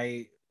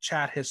my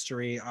chat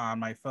history on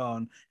my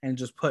phone and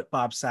just put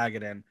Bob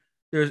Saget in,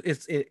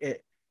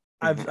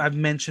 I've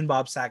mentioned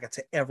Bob Saget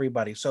to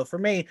everybody. So for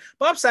me,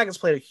 Bob Saget's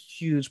played a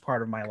huge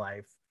part of my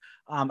life.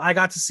 I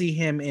got to see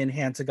him in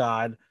Hand to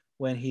God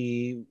when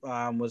he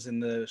was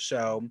in the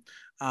show.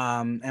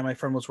 And my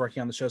friend was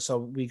working on the show, so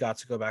we got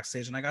to go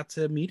backstage and I got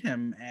to meet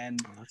him. And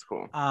that's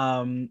cool.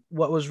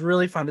 What was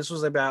really fun, this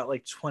was about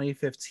like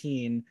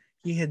 2015.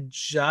 He had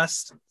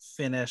just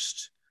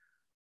finished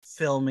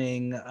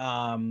filming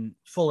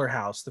Fuller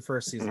House, the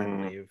first season, I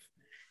believe.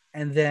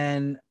 And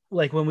then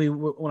like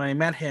when I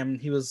met him,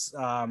 he was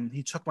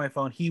he took my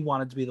phone. He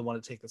wanted to be the one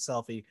to take the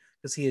selfie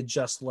because he had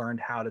just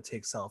learned how to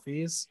take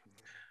selfies.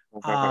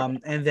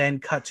 And then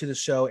cut to the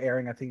show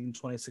airing, I think in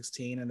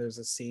 2016, and there's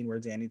a scene where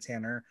Danny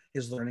Tanner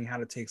is learning how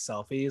to take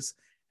selfies,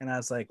 and I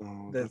was like,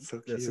 this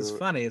is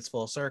funny, it's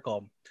full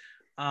circle.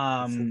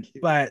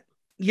 But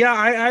yeah,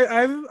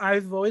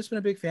 I've always been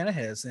a big fan of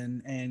his,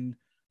 and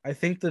I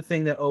think the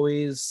thing that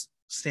always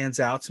stands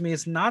out to me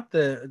is not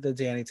the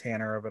Danny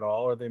Tanner of it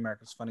all or the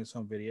America's Funniest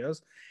Home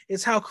Videos.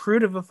 It's how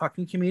crude of a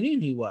fucking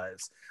comedian he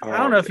was. I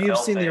don't know if you've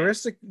seen the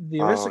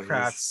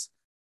Aristocrats.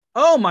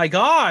 Oh my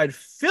God,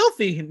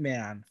 filthy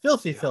man,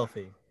 filthy.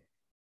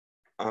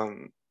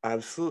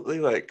 Absolutely,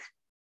 like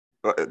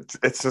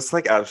it's just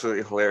like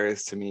absolutely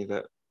hilarious to me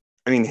that,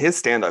 I mean, his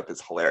stand-up is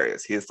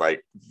hilarious. He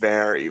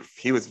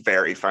was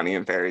very funny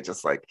and very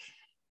just like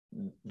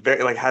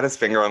very like had his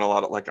finger on a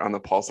lot of like on the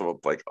pulse of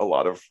like a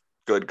lot of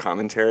good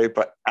commentary,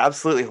 but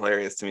absolutely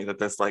hilarious to me that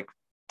this like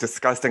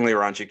disgustingly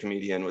raunchy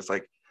comedian was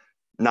like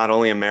not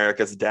only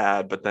America's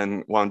dad, but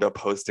then wound up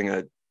hosting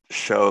a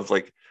show of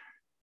like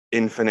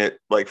infinite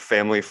like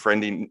family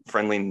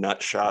friendly nut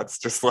shots,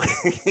 just like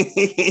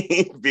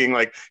being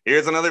like,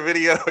 here's another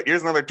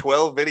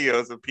 12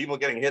 videos of people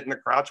getting hit in the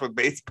crotch with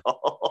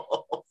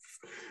baseballs.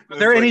 Are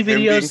there any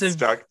videos of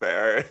stuck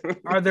there?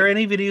 Are there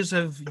any videos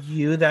of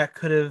you that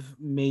could have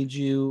made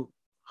you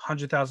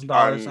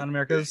 $100,000 on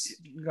America's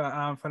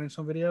Funniest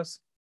Home Videos?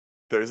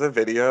 There's a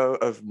video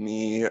of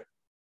me.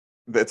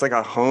 It's like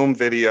a home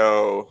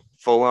video,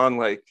 full on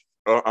like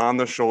on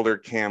the shoulder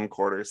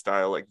camcorder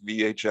style, like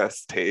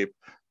VHS tape.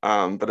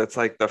 But it's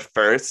like the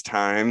first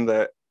time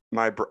that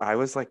I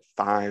was like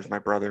 5, my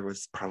brother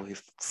was probably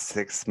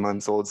 6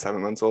 months old,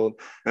 7 months old.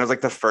 And it was like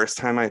the first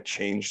time I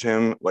changed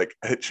him, like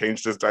I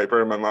changed his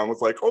diaper, and my mom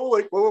was like, oh,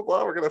 like blah,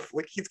 blah, blah,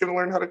 he's gonna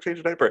learn how to change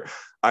a diaper.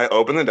 I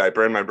opened the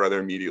diaper and my brother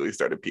immediately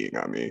started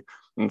peeing on me.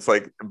 And it's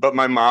like, but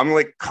my mom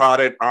like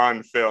caught it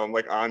on film,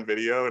 like on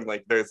video. And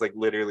like, there's like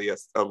literally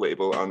a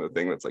label on the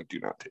thing that's like, do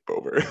not tape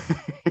over.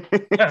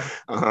 Yeah.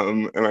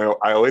 And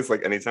I always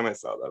like, anytime I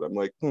saw that, I'm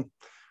like,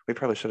 we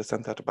probably should have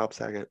sent that to Bob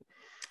Saget.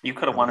 You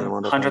could have won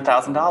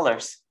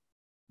 $100,000.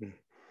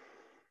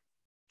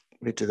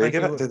 Wait, do they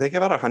give out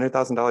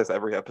 $100,000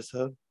 every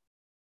episode?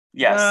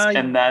 Yes,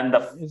 and then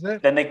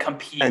then they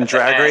compete. And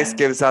Drag Race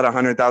gives out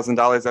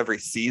 $100,000 every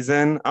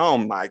season. Oh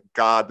my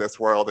God, this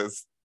world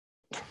is.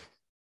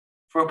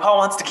 RuPaul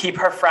wants to keep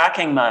her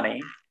fracking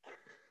money.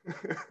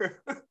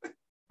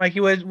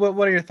 Mikey,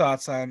 what are your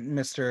thoughts on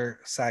Mr.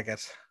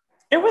 Saget?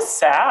 It was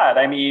sad.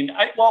 I mean,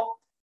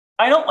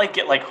 I don't like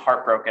get like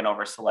heartbroken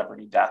over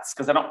celebrity deaths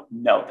because I don't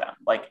know them.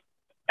 Like,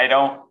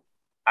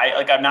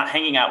 I'm not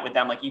hanging out with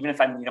them. Like, even if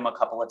I meet them a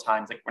couple of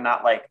times, like we're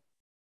not like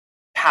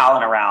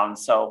palling around.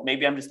 So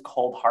maybe I'm just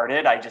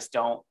cold-hearted. I just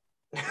don't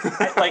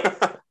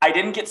I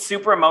didn't get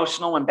super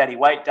emotional when Betty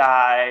White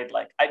died.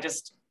 Like,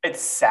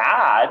 it's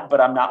sad, but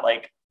I'm not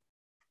like,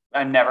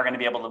 I'm never going to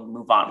be able to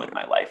move on with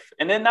my life.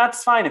 And then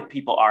that's fine if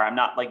people are. I'm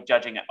not like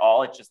judging at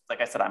all. It's just,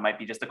 like I said, I might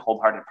be just a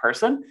cold-hearted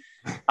person.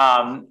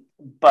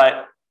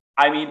 But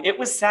I mean, it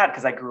was sad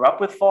because I grew up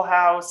with Full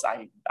House.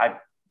 I'm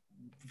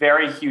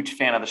very huge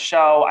fan of the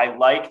show. I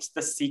liked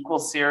the sequel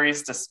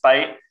series,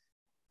 despite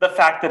the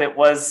fact that it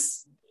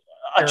was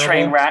a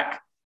train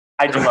wreck.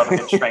 I do love a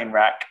good train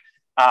wreck.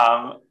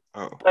 But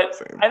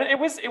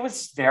it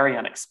was very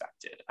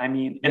unexpected. I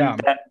mean,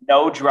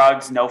 no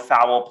drugs, no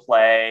foul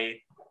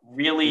play.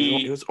 Really,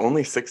 he was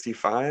only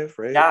 65,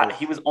 right? Yeah,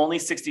 he was only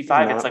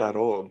 65. Not it's like that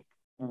old.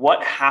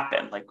 What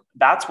happened? Like,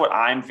 that's what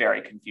I'm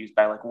very confused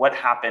by. Like, what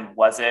happened?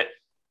 Was it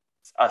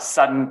a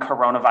sudden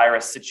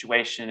coronavirus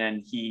situation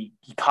and he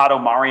caught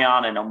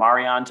Omarion and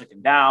Omarion took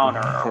him down,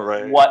 or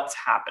right. What's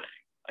happening?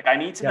 Like, I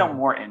need to know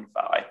more info,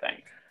 I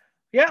think.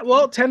 Yeah,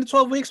 well, 10 to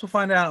 12 weeks, we'll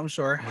find out, I'm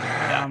sure,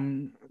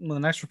 when the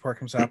next report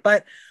comes out.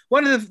 But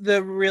one of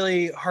the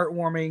really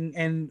heartwarming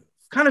and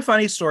kind of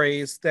funny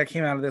stories that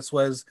came out of this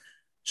was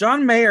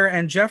John Mayer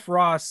and Jeff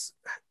Ross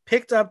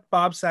picked up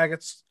Bob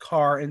Saget's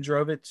car and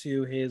drove it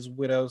to his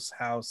widow's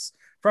house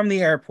from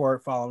the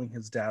airport following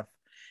his death.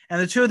 And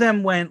the two of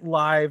them went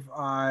live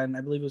on,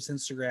 I believe it was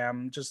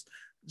Instagram, just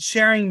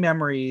sharing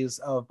memories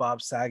of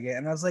Bob Saget.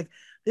 And I was like,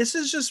 this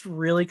is just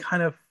really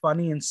kind of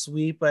funny and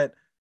sweet, but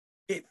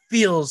it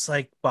feels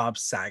like Bob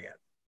Saget.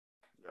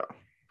 Yeah.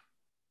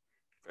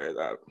 Very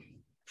that.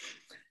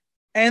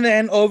 And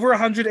then over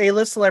 100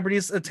 A-list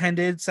celebrities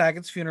attended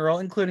Saget's funeral,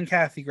 including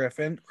Kathy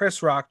Griffin,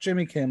 Chris Rock,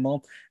 Jimmy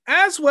Kimmel,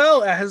 as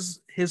well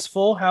as his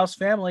Full House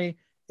family,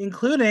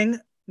 including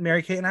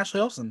Mary-Kate and Ashley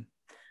Olsen.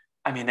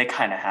 I mean, they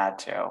kind of had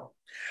to.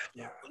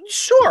 Yeah.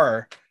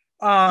 Sure.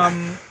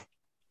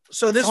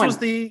 So this was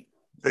the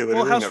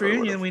Full House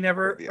reunion we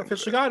never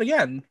officially got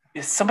again.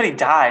 If somebody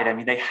died, I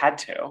mean, they had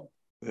to.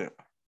 Yeah.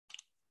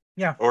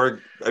 Yeah. Or,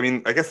 I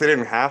mean, I guess they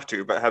didn't have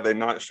to, but had they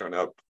not shown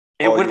up,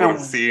 it would have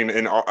been seen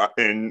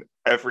in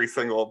every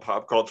single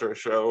pop culture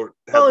show,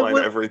 headline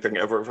everything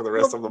ever for the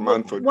rest of the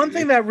month. One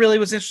thing that really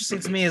was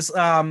interesting to me is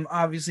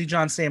obviously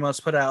John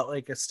Stamos put out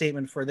like a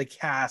statement for the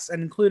cast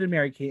and included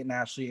Mary-Kate and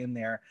Ashley in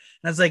there.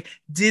 And I was like,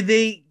 did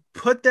they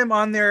put them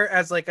on there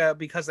as like a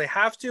because they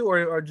have to,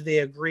 or do they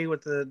agree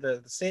with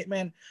the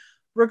statement?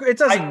 It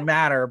doesn't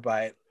matter,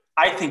 but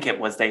I think it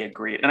was they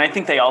agreed, and I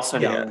think they also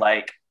knew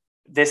like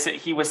this.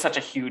 He was such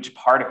a huge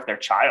part of their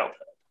childhood.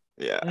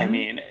 Yeah, I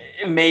mean,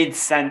 it made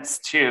sense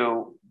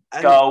to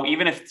go,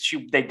 even if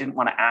they didn't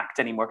want to act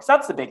anymore, because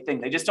that's the big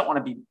thing. They just don't want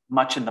to be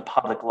much in the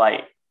public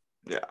light.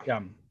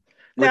 Yeah.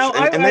 Now,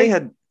 they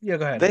had go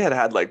ahead. They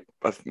had like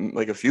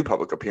a few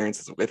public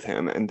appearances with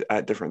him and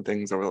at different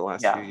things over the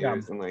last few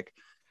years, and like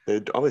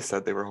they'd always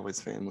said they were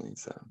always family.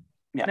 So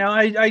now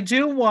I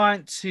do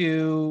want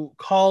to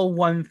call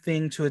one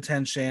thing to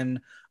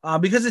attention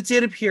because it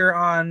did appear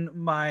on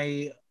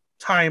my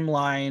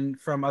timeline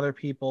from other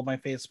people, my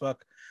Facebook,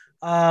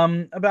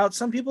 about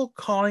some people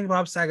calling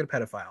Bob Saget a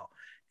pedophile.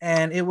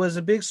 And it was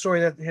a big story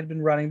that had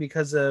been running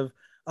because of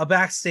a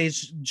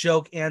backstage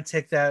joke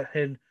antic that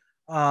had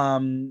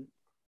come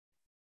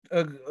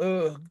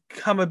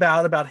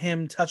about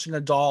him touching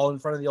a doll in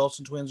front of the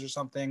Olsen twins or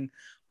something,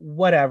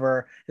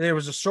 whatever. There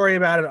was a story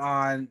about it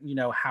on,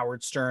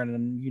 Howard Stern,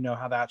 and you know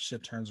how that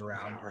shit turns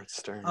around. Howard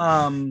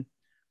Stern.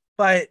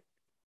 But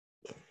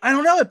I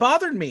don't know. It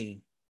bothered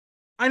me.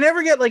 I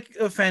never get like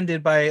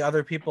offended by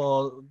other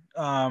people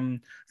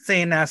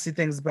saying nasty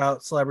things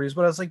about celebrities,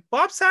 but I was like,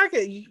 Bob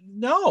Saget,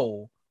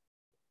 no.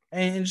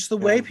 And just the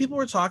way people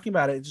were talking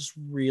about it just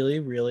really,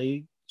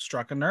 really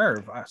struck a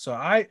nerve. So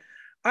I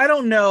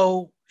don't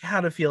know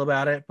how to feel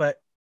about it, but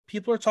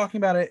people are talking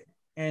about it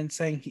and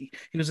saying he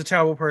was a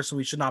terrible person.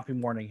 We should not be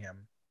mourning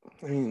him.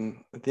 I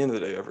mean, at the end of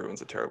the day,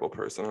 everyone's a terrible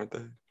person, aren't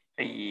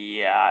they?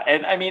 Yeah.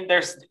 And I mean,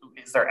 is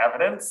there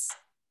evidence?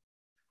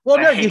 Well,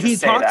 no,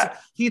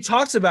 he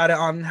talks about it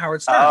on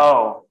Howard Stern.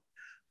 Oh.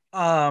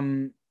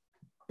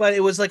 But it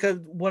was like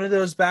one of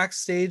those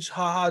backstage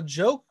haha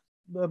joke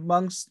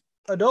amongst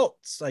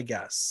adults, I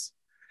guess.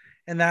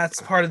 And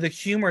that's part of the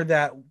humor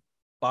that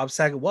Bob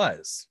Saget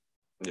was.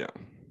 Yeah.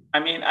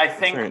 I mean, I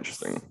think very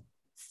interesting.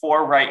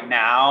 For right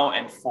now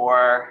and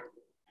for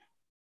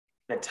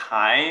the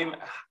time,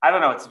 I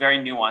don't know, it's very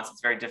nuanced.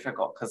 It's very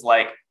difficult because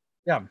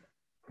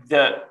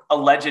the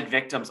alleged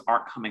victims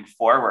aren't coming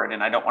forward,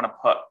 and I don't want to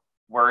put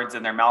words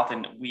in their mouth.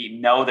 And we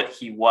know that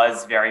he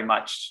was very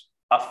much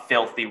a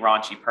filthy,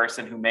 raunchy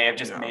person who may have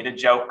just made a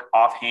joke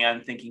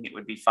offhand thinking it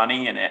would be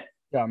funny, and it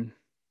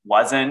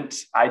wasn't.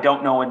 I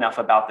don't know enough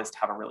about this to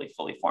have a really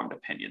fully formed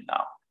opinion,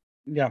 though.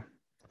 Yeah.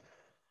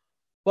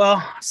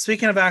 Well,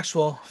 speaking of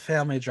actual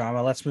family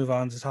drama, let's move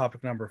on to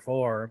topic number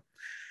 4.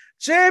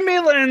 Jamie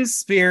Lynn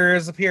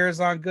Spears appears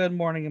on Good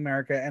Morning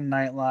America and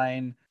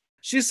Nightline.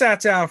 She sat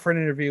down for an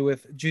interview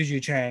with Juju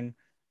Chang.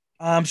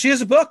 She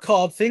has a book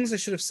called Things I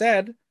Should Have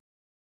Said.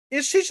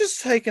 Is she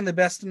just taking the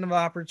best of the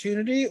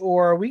opportunity,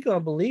 or are we going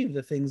to believe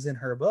the things in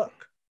her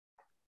book?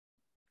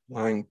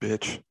 Lying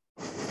bitch.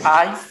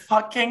 I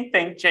fucking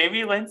think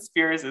Jamie Lynn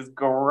Spears is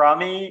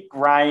grimy,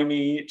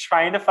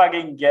 trying to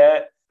fucking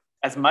get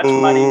as much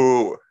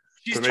money.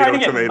 She's trying to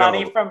get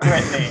money from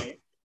Britney.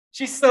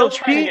 She's still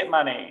trying to get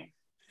money.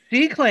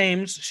 She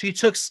claims she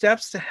took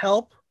steps to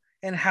help,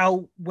 and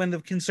how when the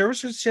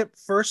conservatorship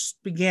first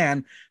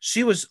began,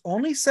 she was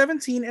only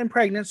 17 and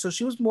pregnant, so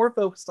she was more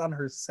focused on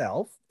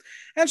herself.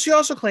 And she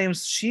also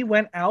claims she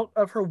went out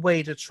of her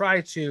way to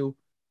try to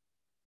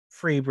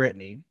free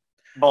Britney.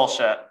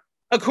 Bullshit.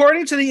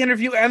 According to the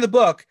interview and the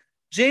book,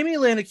 Jamie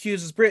Lynn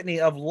accuses Britney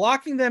of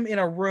locking them in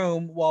a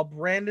room while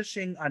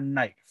brandishing a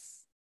knife.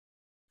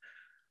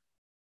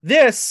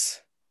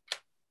 This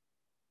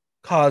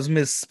caused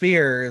Ms.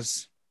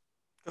 Spears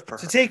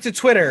to take to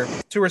Twitter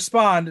to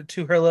respond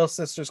to her little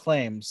sister's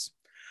claims.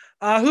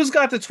 Who's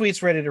got the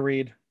tweets ready to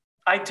read?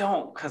 I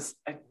don't, because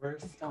I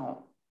don't.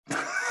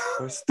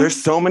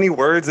 There's so many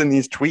words in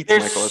these tweets,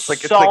 There's Michael.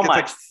 It's so like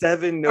much.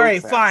 7 notes. All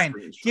right, fine.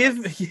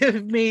 Screenshots.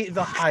 Give me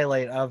the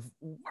highlight of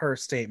her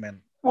statement.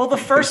 Well, the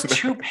first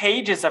 2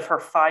 pages of her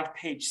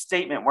 5-page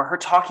statement were her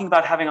talking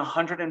about having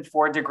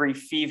 104-degree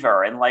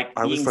fever and like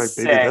I being was like,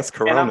 sick. baby, that's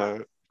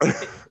Corona.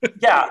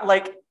 Yeah,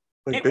 like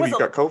Like, baby, you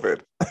got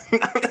COVID.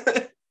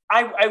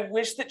 I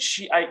wish that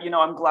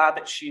I'm glad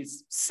that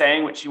she's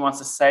saying what she wants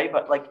to say,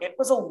 but like it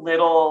was a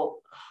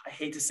little, I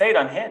hate to say it,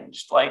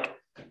 unhinged. Like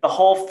the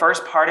whole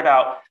first part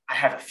about I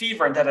have a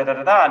fever and da da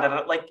da da da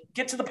da, like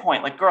get to the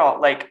point. Like, girl,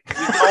 like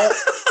we don't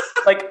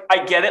like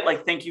I get it.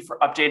 Like, thank you for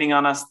updating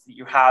on us that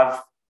you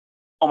have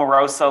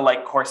Omarosa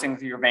like coursing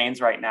through your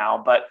veins right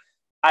now, but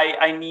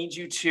I need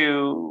you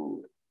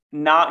to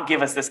not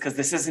give us this because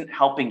this isn't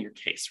helping your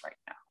case right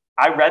now.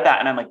 I read that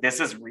and I'm like,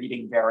 this is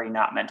reading very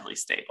not mentally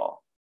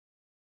stable.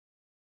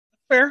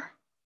 Fair.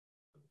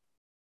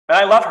 But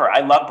I love her.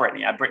 I love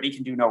Brittany. Brittany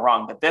can do no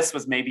wrong. But this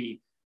was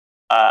maybe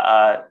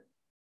a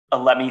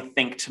let me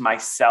think to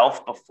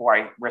myself before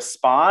I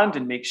respond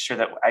and make sure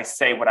that I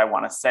say what I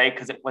want to say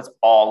because it was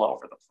all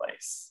over the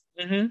place.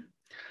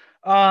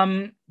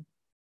 Mm-hmm.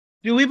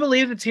 Do we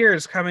believe the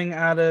tears coming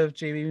out of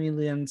Jamie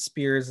Lynn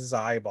Spears'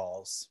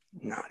 eyeballs?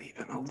 Not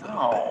even a little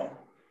No.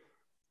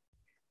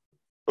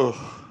 bit.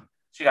 Ugh.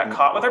 She got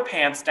caught with her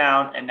pants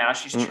down, and now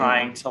she's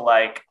trying to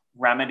like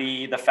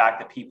remedy the fact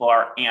that people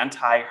are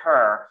anti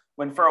her.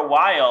 When for a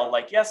while,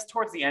 like, yes,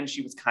 towards the end,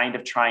 she was kind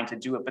of trying to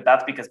do it, but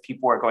that's because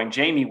people were going,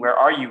 Jamie, where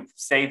are you?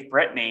 Save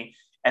Brittany.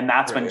 And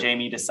that's when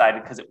Jamie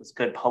decided, because it was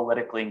good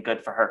politically and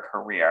good for her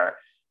career,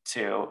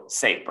 to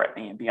save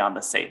Brittany and be on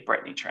the Save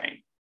Brittany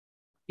train.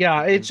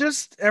 Yeah, it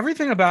just,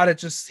 everything about it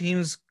just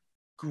seems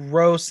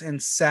gross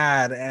and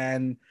sad.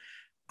 And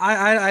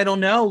I don't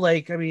know.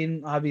 Like, I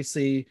mean,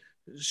 obviously,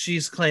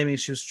 she's claiming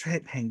she was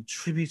paying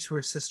tribute to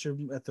her sister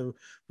at the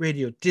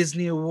Radio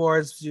Disney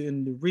Awards,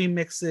 doing the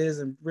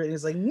remixes, and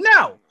Britney's like,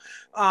 no,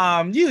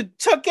 you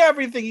took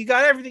everything, you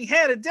got everything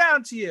handed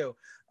down to you.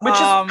 Which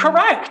is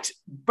correct.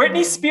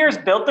 Britney Spears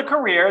built the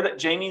career that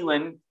Jamie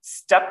Lynn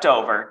stepped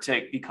over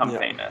to become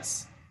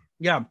famous.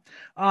 Yeah.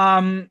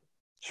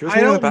 She was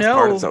one of the best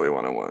part of Zoe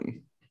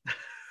 101.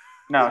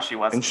 No, she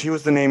wasn't. And she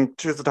was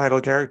the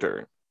title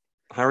character.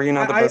 How are you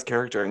not the best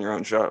character in your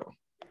own show?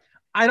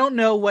 I don't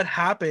know what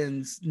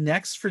happens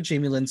next for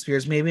Jamie Lynn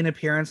Spears. Maybe an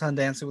appearance on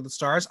Dancing with the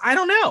Stars. I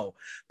don't know.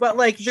 But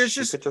like, she could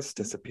just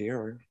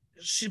disappear.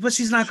 But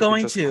she's not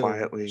going to.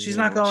 Quietly, she's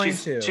not going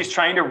to. She's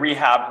trying to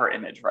rehab her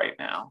image right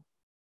now.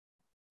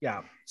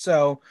 Yeah.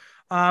 So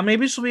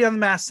maybe she'll be on The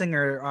Masked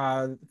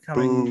Singer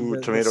coming.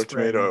 Ooh,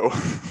 tomato.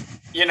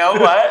 You know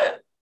what?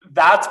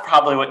 That's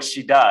probably what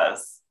she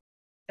does.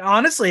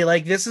 Honestly,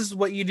 like, this is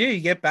what you do. You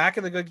get back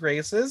in the good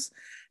graces,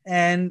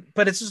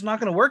 but it's just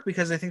not going to work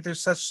because I think there's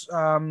such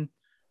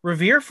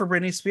revere for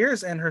Britney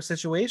Spears and her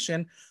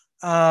situation.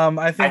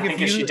 I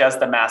think if she does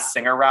the Masked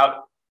Singer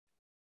route,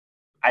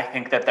 I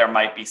think that there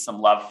might be some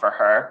love for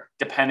her,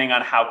 depending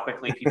on how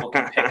quickly people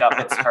can pick up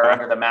it's her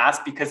under the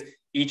mask. Because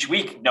each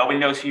week, nobody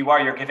knows who you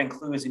are. You're giving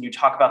clues, and you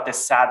talk about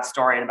this sad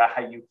story and about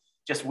how you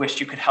just wished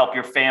you could help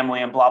your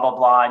family and blah, blah,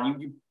 blah.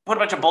 And you put a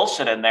bunch of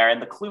bullshit in there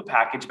in the clue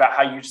package about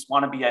how you just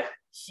want to be a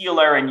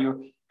healer and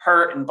you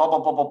hurt and blah, blah,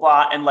 blah, blah,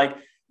 blah. And like,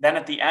 then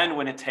at the end,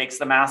 when it takes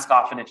the mask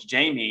off and it's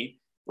Jamie,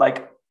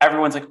 like,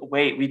 everyone's like,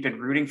 wait, we've been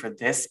rooting for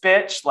this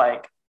bitch?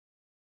 Like,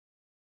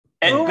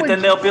 but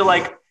then they'll be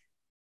like,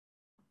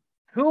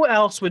 who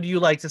else would you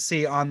like to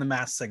see on The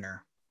Masked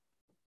Singer?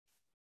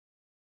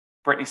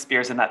 Britney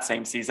Spears in that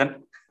same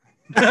season.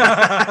 You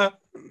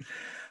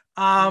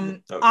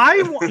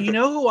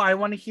know who I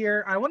want to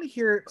hear? I want to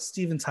hear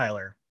Steven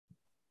Tyler.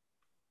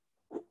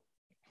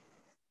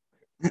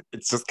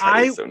 It's just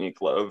kind of Sonic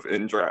Love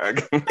in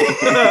drag.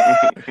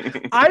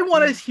 I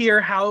want to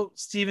hear how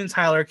Steven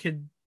Tyler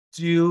could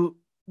do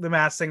The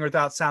Masked Singer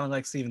without sounding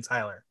like Steven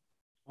Tyler.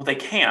 Well, they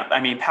can't.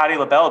 I mean, Patti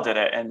LaBelle did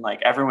it, and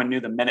like everyone knew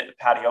the minute that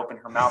Patti opened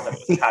her mouth that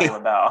it was Patti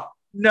LaBelle.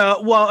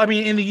 No, well, I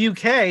mean, in the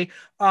UK,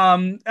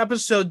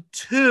 episode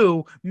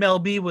 2, Mel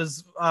B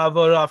was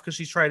voted off because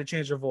she tried to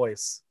change her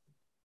voice.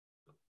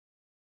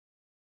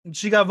 And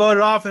she got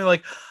voted off, and they're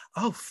like,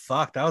 "Oh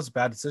fuck, that was a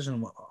bad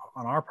decision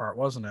on our part,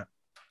 wasn't it?"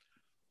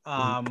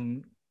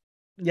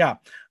 Yeah.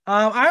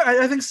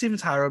 I think Steven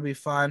Tyler would be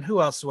fun. Who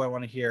else do I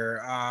want to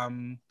hear?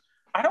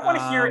 I don't want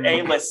to hear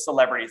A-list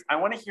celebrities. I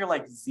want to hear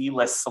like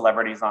Z-list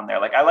celebrities on there.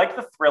 Like, I like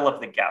the thrill of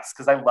the guests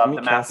because I love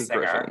the Masked Singer.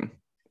 Griffin.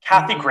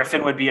 Kathy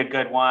Griffin would be a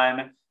good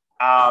one.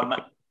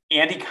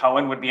 Andy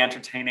Cohen would be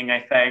entertaining,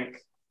 I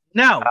think.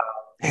 No.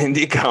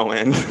 Andy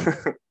Cohen.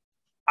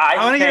 I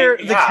want to hear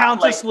the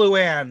Countess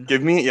Luann.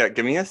 Give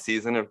me a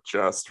season of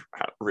just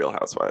Real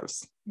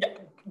Housewives. Yeah,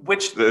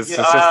 which this is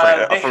just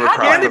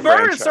Andy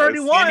Burris already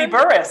won. Andy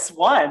Burris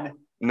won.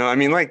 No, I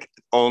mean like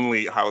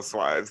only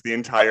Housewives. The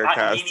entire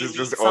cast is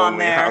just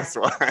only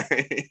Housewives.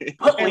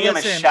 Put Leah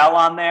Michelle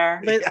on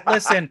there.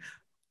 Listen,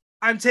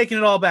 I'm taking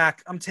it all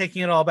back.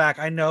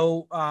 I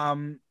know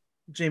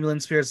Jamie Lynn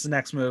Spears'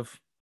 next move.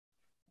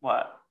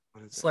 What?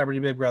 Celebrity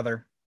Big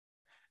Brother.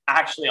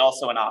 Actually,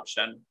 also an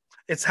option.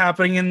 It's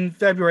happening in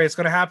February. It's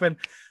going to happen.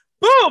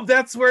 boom,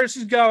 that's where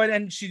she's going.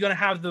 And she's going to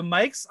have the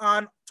mics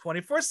on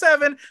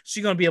 24/7.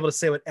 She's going to be able to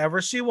say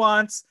whatever she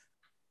wants.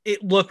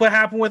 Look what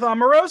happened with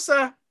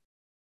Omarosa.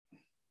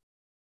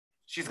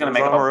 She's going to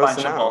make up a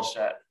bunch of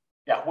bullshit.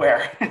 Yeah,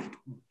 where?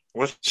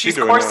 What's she's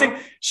coursing.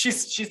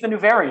 She's the new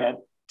variant.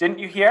 Didn't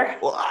you hear?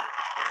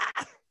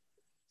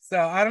 So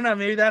I don't know.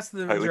 Maybe that's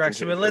the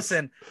direction. But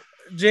listen,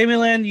 Jamie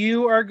Lynn,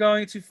 you are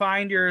going to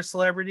find your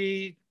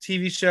celebrity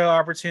TV show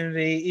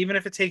opportunity. Even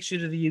if it takes you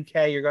to the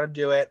UK, you're going to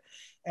do it.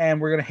 And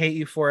we're going to hate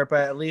you for it.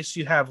 But at least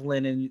you have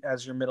Lynn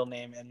as your middle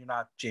name and you're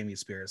not Jamie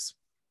Spears.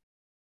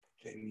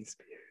 Jamie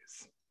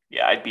Spears.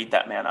 Yeah, I'd beat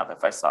that man up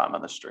if I saw him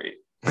on the street.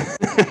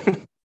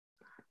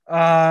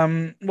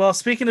 Well,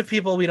 speaking of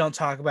people we don't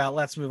talk about,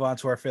 let's move on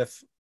to our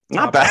fifth.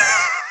 Not bad.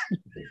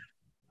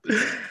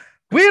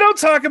 We don't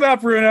talk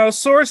about Bruno.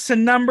 Soars to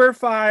number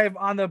 5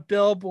 on the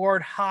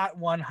Billboard Hot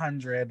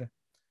 100.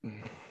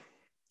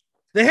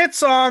 The hit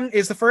song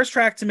is the first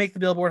track to make the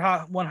Billboard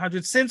Hot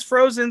 100 since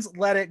Frozen's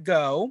Let It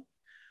Go.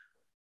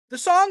 The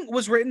song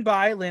was written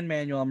by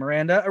Lin-Manuel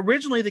Miranda.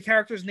 Originally, the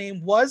character's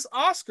name was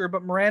Oscar,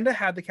 but Miranda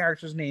had the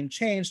character's name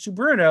changed to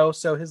Bruno,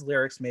 so his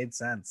lyrics made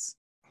sense.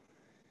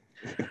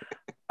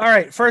 All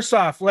right, first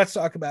off, let's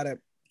talk about it.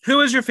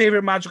 Who is your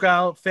favorite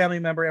Madrigal family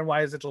member, and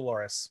why is it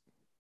Dolores?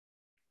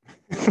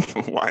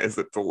 Why is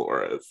it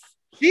Dolores?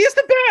 She is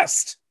the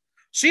best.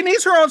 She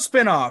needs her own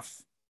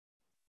spinoff.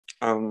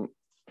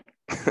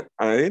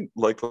 I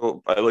like a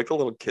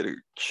little kid who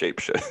shape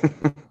shit.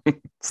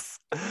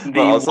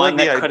 The one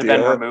that could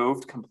have been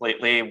removed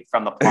completely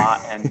from the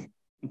plot and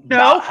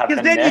no,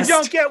 because then you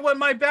don't get what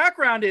my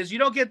background is. You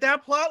don't get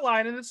that plot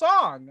line in the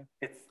song.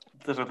 It's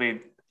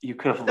literally you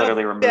could have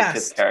literally removed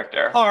his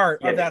character.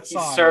 Part of that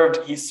song.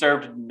 He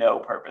served no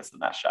purpose in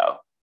that show.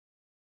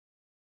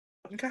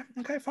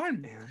 Okay,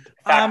 fine.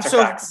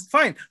 Facts.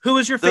 Fine. Who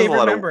is your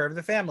favorite member of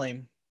the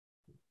family?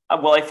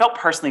 Well, I felt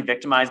personally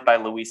victimized by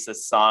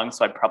Luisa's song,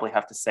 so I'd probably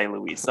have to say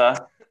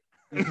Luisa.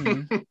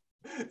 Mm-hmm.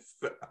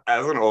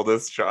 As an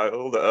oldest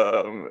child,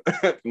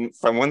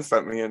 someone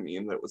sent me a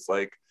meme that was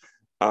like,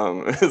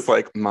 it's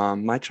like,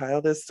 Mom, my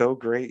child is so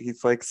great.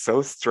 He's like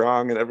so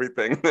strong and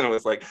everything. And it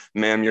was like,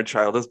 ma'am, your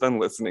child has been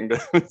listening to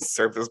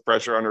Surface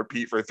Pressure on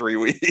repeat for 3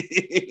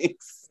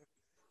 weeks.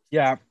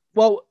 Yeah.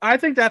 Well, I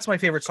think that's my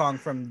favorite song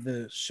from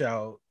the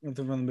show, from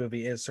the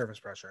movie, is Surface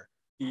Pressure.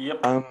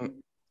 Yep.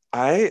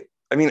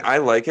 I mean, I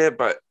like it,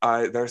 but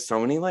there's so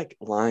many like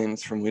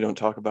lines from We Don't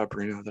Talk About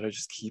Bruno that I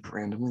just keep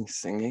randomly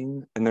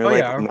singing, and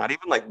they're not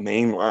even like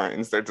main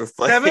lines. They're just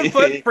like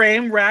 7-foot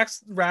frame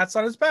rats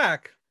on his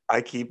back. I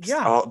keep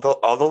all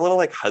the little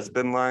like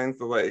husband lines,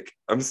 like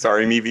 "I'm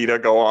sorry, mi vida,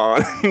 go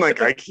on."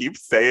 Like I keep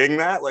saying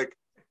that like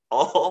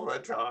all the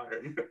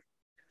time.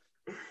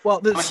 Well,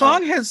 the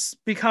song has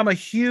become a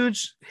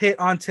huge hit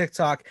on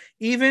TikTok.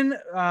 Even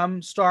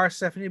star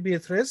Stephanie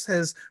Beatriz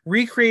has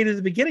recreated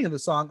the beginning of the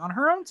song on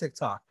her own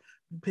TikTok,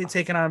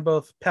 taking on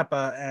both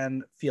Peppa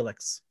and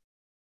Felix.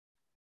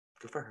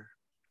 Good for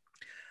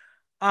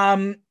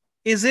her.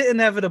 Is it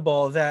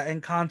inevitable that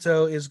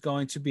Encanto is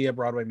going to be a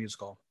Broadway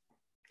musical?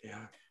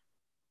 Yeah.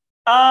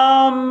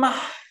 I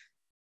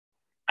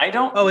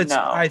don't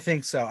know. I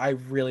think so. I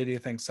really do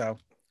think so.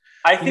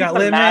 I think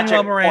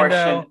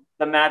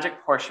the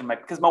magic portion might,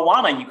 because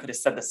Moana, you could have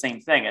said the same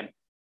thing, and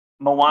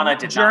Moana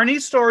did Journey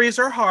stories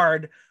are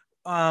hard.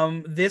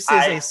 This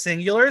is a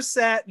singular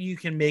set. You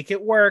can make it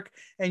work,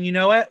 and you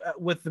know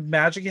what? With the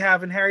magic you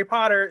have in Harry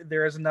Potter,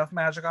 there is enough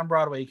magic on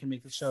Broadway. You can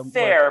make the show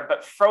work.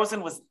 But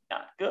Frozen was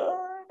not good.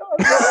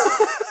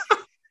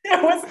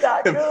 It was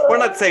not good. We're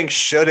not saying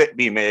should it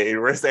be made.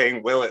 We're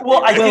saying will it.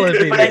 Well, I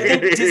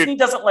think Disney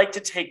doesn't like to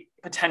take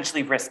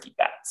potentially risky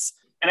bets,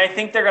 and I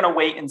think they're going to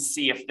wait and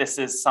see if this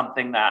is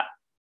something that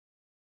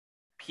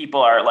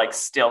people are like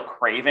still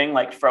craving,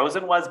 like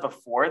Frozen was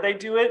before they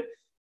do it.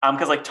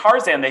 Because like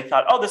Tarzan, they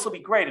thought, oh, this will be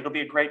great. It'll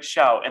be a great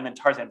show. And then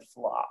Tarzan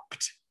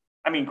flopped.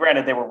 I mean,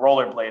 granted, they were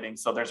rollerblading,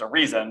 so there's a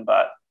reason,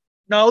 but.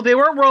 No, they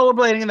weren't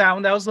rollerblading in that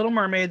one. That was Little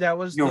Mermaid. That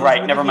was. You're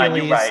right. Never mind.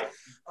 You're right.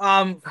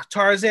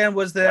 Tarzan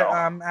was the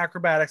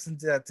acrobatics, and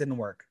that didn't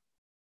work.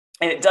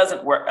 And it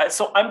doesn't work.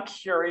 So I'm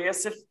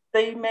curious if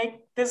they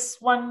make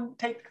this one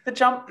take the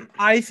jump.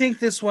 I think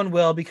this one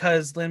will,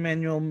 because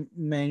Lin-Manuel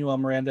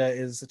Miranda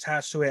is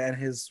attached to it and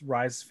his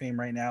rise to fame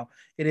right now.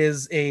 It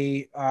is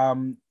a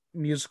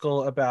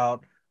musical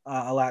about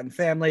a Latin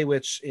family,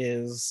 which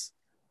is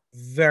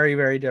very,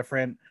 very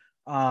different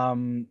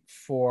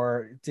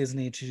for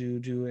Disney to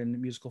do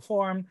in musical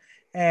form.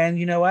 And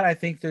you know what? I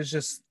think there's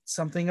just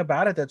something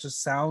about it that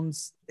just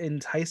sounds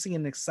enticing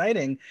and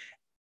exciting.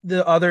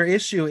 The other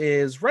issue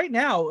is right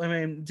now, I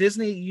mean,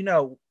 Disney, you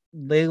know,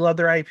 they love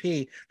their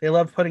IP. They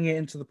love putting it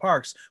into the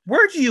parks.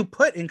 Where do you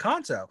put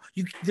Encanto?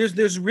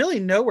 There's really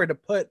nowhere to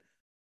put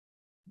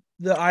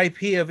the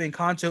IP of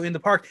Encanto in the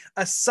park,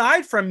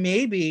 aside from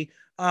maybe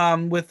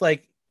with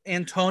like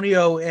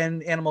Antonio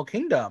and Animal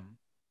Kingdom.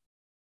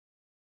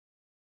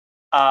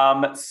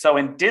 So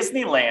in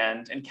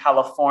Disneyland in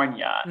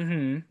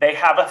California, they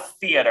have a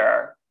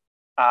theater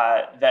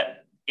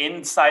that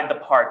inside the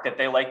park that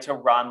they like to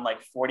run like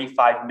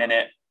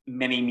 45-minute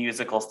mini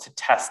musicals to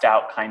test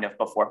out kind of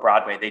before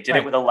Broadway. They did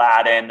Right. it with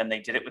Aladdin and they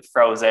did it with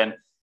Frozen.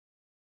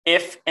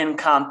 If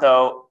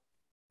Encanto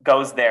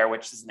goes there,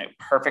 which is in a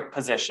perfect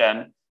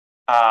position,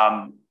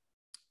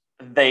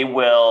 they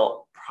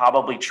will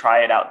probably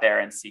try it out there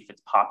and see if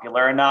it's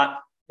popular or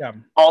not. Yeah.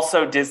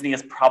 Also, Disney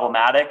is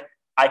problematic.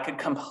 I could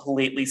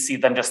completely see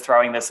them just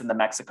throwing this in the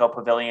Mexico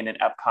Pavilion in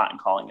Epcot and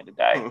calling it a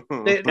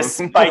day,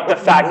 despite the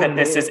fact that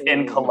this is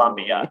in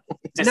Colombia.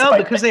 No,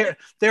 because they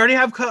already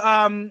have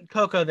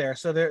Coco there,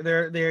 so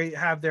they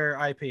have their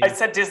IP. I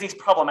said Disney's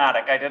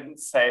problematic. I didn't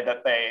say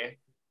that they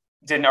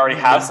didn't already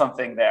have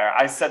something there.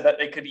 I said that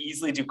they could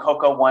easily do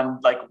Coco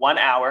 1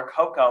 hour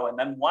Coco and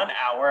then 1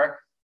 hour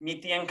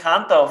Meet the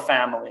Encanto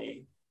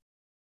family,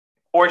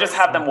 or just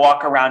have them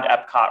walk around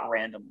Epcot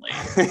randomly.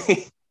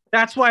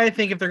 That's why I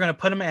think if they're going to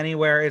put them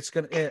anywhere,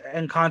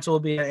 Encanto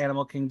will be at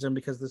Animal Kingdom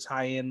because the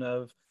tie-in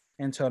of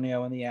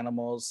Antonio and the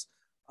animals.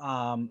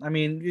 I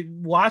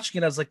mean,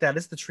 watching it as like that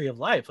is the Tree of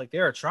Life. Like they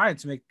are trying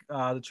to make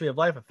the Tree of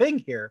Life a thing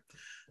here.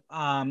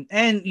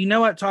 And you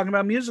know what? Talking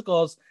about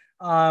musicals,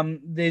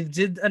 they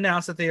did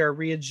announce that they are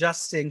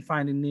readjusting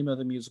Finding Nemo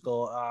the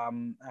musical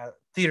at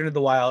Theater of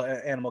the Wild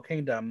at Animal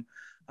Kingdom.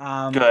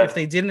 If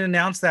they didn't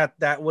announce that,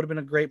 that would have been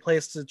a great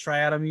place to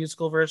try out a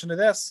musical version of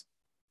this.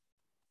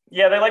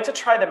 Yeah, they like to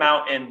try them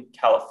out in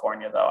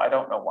California, though. I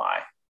don't know why.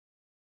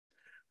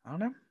 I don't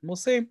know. We'll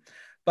see.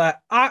 But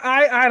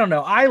I don't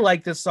know. I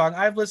like this song.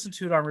 I've listened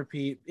to it on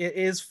repeat. It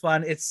is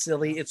fun. It's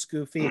silly. It's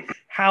goofy.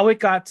 How it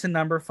got to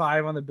number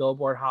 5 on the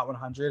Billboard Hot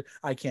 100,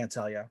 I can't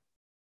tell you.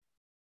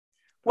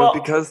 Well,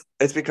 because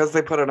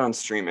they put it on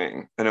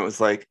streaming and it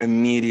was like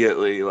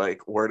immediately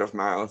like word of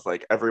mouth.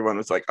 Like everyone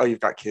was like, oh,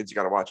 you've got kids, you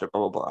got to watch it,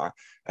 blah, blah, blah.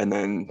 And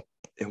then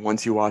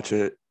once you watch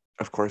it,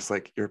 of course,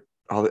 like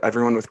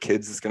everyone with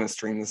kids is going to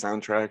stream the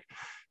soundtrack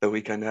the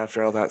weekend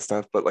after, all that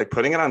stuff. But like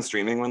putting it on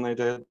streaming when they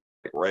did,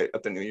 like, right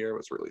at the new year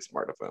was really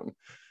smart of them.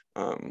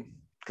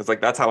 Because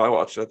like that's how I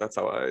watched it. That's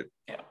how I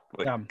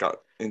got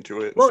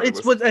into it. Well,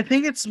 I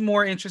think it's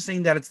more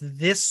interesting that it's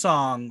this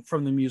song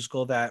from the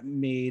musical that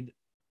made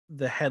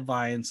the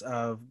headlines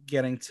of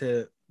getting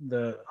to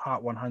the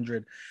Hot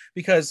 100,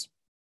 because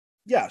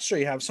yeah, sure,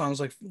 you have songs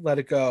like Let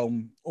It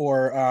Go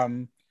or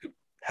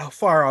How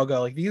Far I'll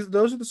Go. Like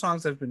those are the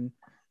songs that have been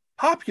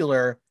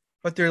popular,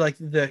 but they're like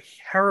the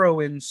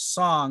heroine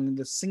song,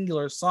 the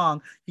singular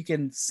song you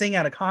can sing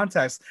out of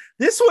context.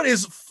 This one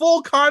is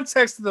full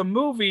context of the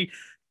movie.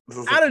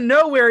 Out of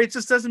nowhere, it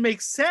just doesn't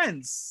make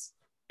sense.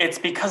 It's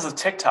because of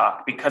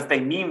TikTok, because they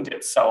memed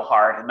it so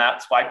hard, and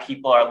that's why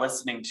people are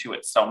listening to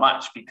it so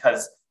much,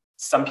 because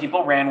some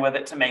people ran with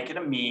it to make it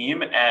a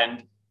meme,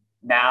 and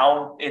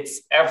now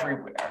it's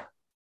everywhere.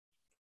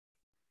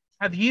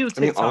 Have you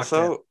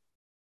TikToked it?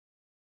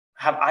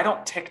 I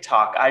don't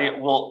TikTok. I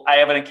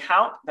have an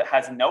account that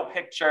has no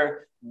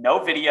picture,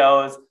 no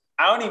videos.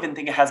 I don't even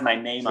think it has my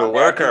name on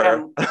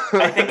there.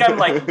 I think I'm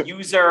like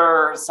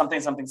user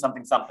something.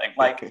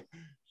 Like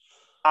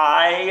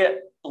I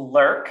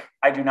lurk.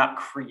 I do not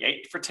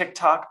create for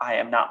TikTok. I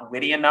am not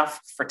witty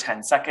enough for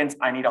 10 seconds.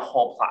 I need a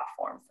whole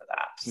platform for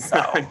that. So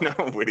I'm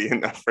not witty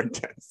enough for 10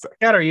 seconds.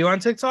 Kat, are you on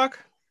TikTok?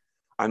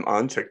 I'm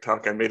on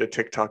TikTok. I made a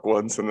TikTok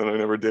once and then I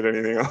never did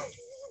anything else.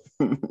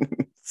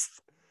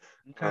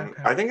 Okay.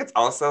 I think it's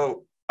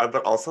also,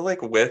 but also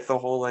like with the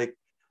whole like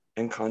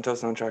Encanto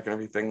soundtrack and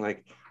everything,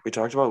 like we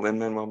talked about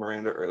Lin-Manuel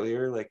Miranda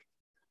earlier, like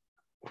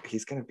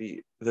he's going to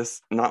be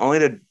this, not only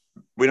did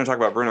we don't talk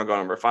about Bruno go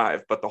number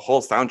 5, but the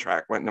whole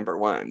soundtrack went number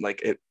 1.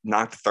 Like it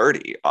knocked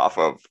 30 off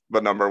of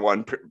the number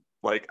 1,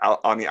 like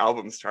on the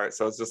albums chart.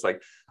 So it's just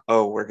like,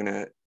 oh, we're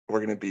going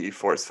to be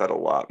force fed a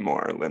lot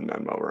more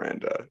Lin-Manuel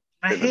Miranda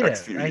in the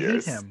next few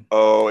years. I hate him.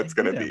 Oh, it's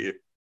going to be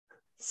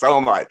so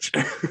much.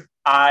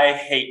 I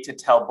hate to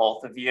tell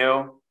both of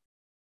you,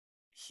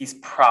 he's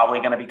probably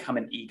going to become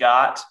an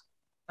EGOT.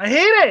 I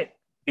hate it.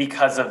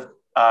 Because of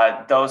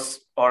Dos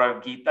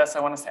Oruguitas,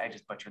 I want to say. I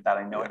just butchered that.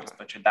 I know I just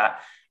butchered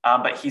that.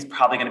 But he's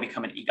probably going to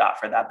become an EGOT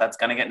for that. That's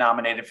going to get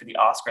nominated for the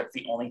Oscar. It's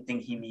the only thing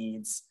he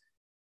needs.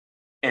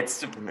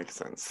 It makes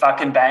sense.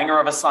 Fucking banger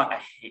of a song. I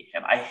hate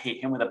him. I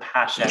hate him with a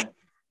passion.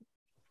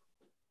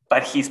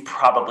 But he's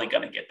probably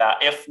going to get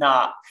that, if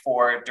not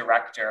for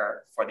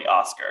director for the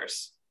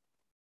Oscars.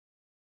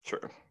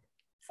 Sure.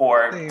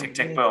 For Tick,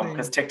 Tick, Boom,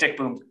 because Tick, Tick,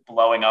 Boom's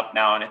blowing up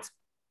now, and it's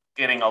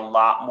getting a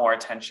lot more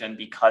attention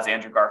because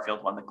Andrew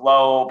Garfield won the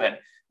Globe, and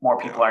more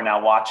people are now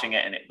watching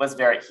it. And it was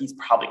he's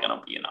probably going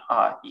to be an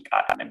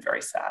EGOT, and I'm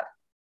very sad.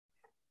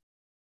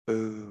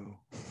 Boo.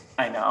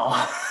 I know.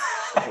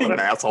 What an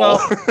asshole. Well,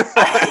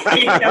 I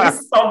hate him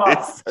so much.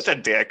 He's such a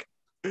dick.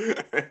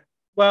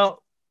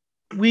 Well,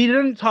 we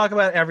didn't talk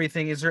about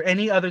everything. Is there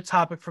any other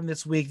topic from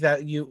this week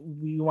that you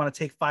want to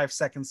take 5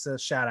 seconds to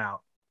shout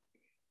out?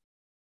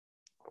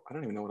 I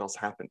don't even know what else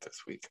happened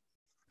this week.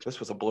 This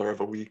was a blur of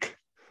a week.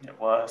 It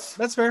was.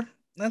 That's fair.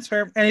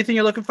 Anything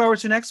you're looking forward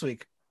to next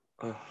week?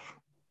 The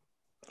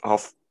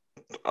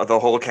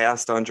whole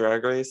cast on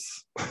Drag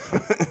Race.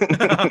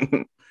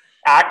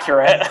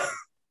 Accurate.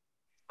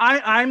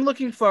 I'm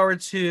looking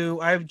forward to.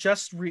 I've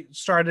just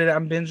started.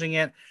 I'm binging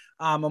it.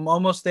 I'm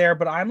almost there,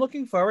 but I'm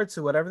looking forward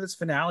to whatever this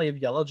finale of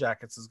Yellow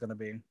Jackets is going to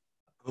be.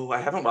 Oh, I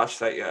haven't watched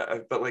that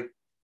yet, but like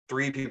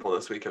 3 people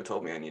this week have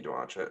told me I need to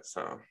watch it.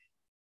 So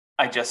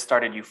I just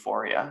started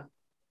Euphoria.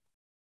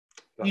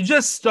 You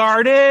just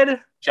started?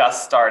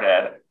 Just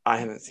started. I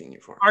haven't seen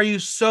Euphoria. Are you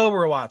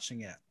sober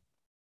watching it?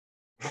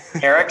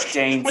 Eric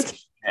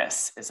Dane's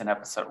penis is in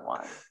episode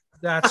 1.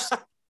 That's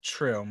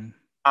true.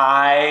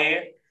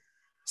 I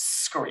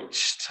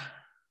screeched.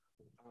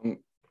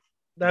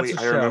 That's Wait, a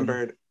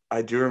show.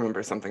 I do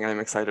remember something I'm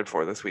excited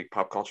for this week,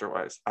 pop culture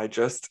wise.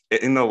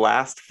 In the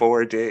last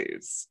 4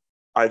 days,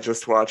 I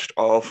just watched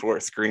all 4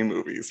 Scream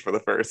movies for the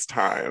first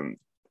time.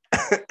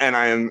 And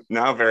I am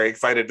now very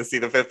excited to see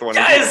the 5th one.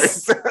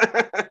 Yes!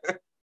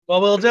 Well,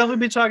 we'll definitely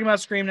be talking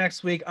about Scream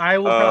next week. I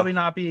will probably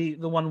not be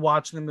the one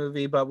watching the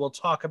movie, but we'll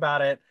talk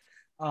about it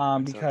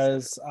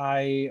because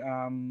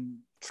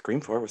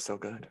Scream 4 was so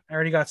good. I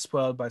already got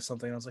spoiled by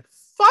something. I was like,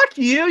 fuck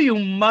you, you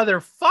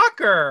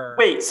motherfucker.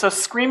 Wait, so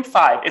Scream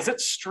 5, is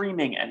it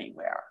streaming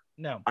anywhere?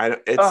 No.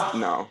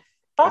 No.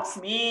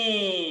 Fuck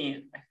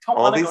me. I don't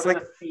want to go to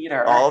the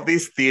theater. All of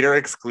these theater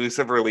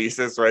exclusive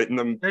releases right in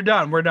the They're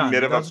done. We're done.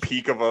 Mid of a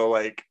peak of a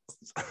like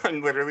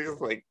I'm literally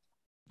just like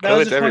that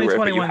was everywhere,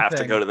 but you 2021 have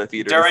thing. to go to the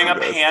theater during a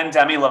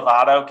Pandemi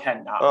Lovato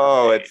cannot.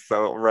 Oh, it's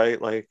so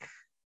right. Like,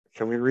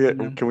 can we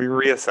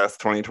reassess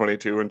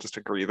 2022 and just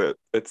agree that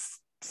it's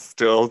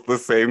still the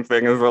same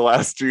thing as the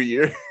last 2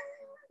 years?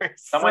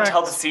 Someone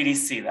tell the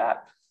CDC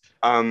that.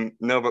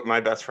 No, but my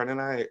best friend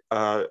and I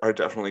are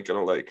definitely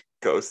gonna like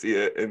go see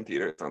it in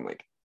theaters on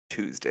like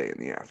Tuesday in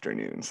the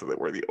afternoon, so that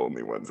we're the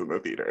only ones in the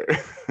theater.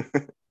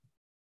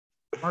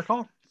 Smart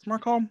call.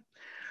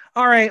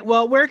 All right.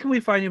 Well, where can we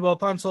find you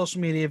both on social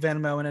media,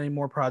 Venmo, and any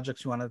more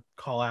projects you want to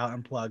call out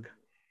and plug?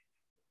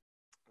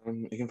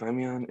 You can find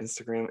me on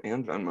Instagram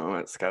and Venmo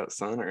at Scout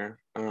Sonner.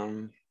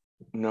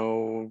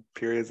 No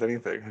periods,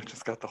 anything. I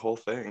just got the whole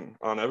thing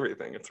on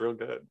everything. It's real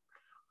good.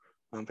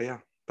 But yeah,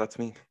 that's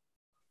me.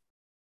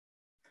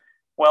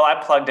 Well, I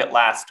plugged it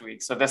last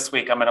week. So this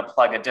week I'm going to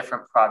plug a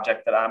different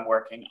project that I'm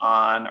working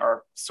on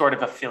or sort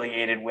of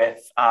affiliated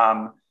with.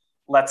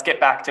 Let's Get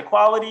Back to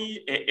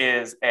Quality. It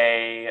is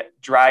a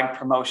drag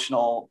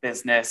promotional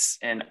business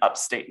in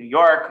upstate New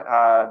York.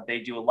 They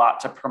do a lot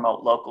to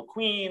promote local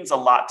queens, a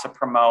lot to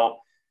promote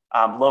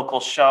local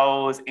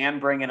shows, and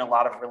bring in a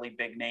lot of really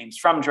big names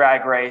from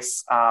Drag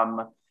Race.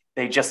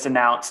 They just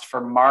announced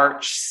for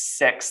March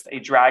 6th a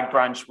drag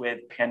brunch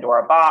with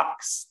Pandora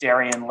Box,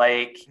 Darian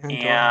Lake,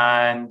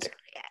 and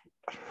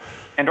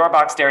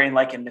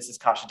Mrs.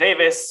 Kasha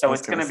Davis. So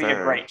it's going to be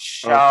a great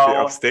show.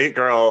 Upstate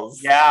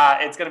girls. Yeah,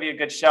 it's going to be a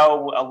good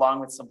show.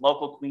 Along with some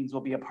local queens will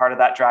be a part of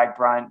that drag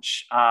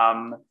brunch.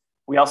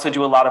 We also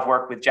do a lot of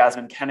work with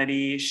Jasmine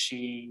Kennedy.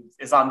 She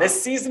is on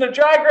this season of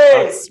Drag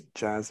Race.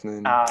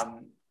 Jasmine.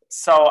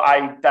 So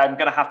I'm going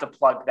to have to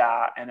plug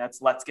that, and it's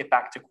Let's Get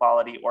Back to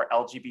Quality, or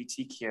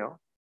LGBTQ.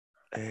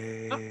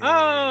 Hey,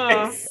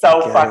 it's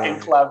so fucking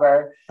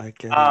clever. I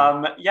get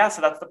it. Yeah,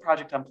 so that's the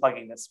project I'm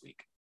plugging this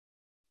week.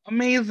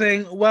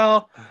 Amazing.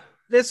 Well,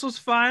 this was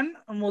fun,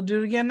 and we'll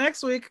do it again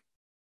next week.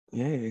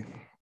 Yay.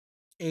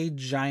 A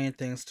giant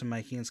thanks to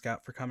Mikey and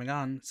Scout for coming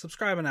on.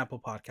 Subscribe on Apple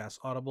Podcasts,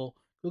 Audible,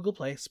 Google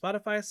Play,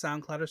 Spotify,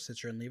 SoundCloud, or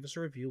Stitcher, and leave us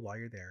a review while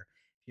you're there.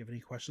 If you have any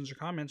questions or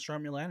comments,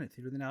 drop me a line at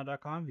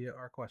theaterthenow.com via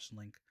our question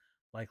link.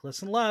 Like,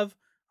 listen, love.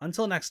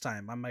 Until next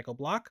time, I'm Michael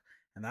Block,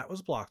 and that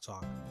was Block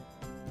Talk.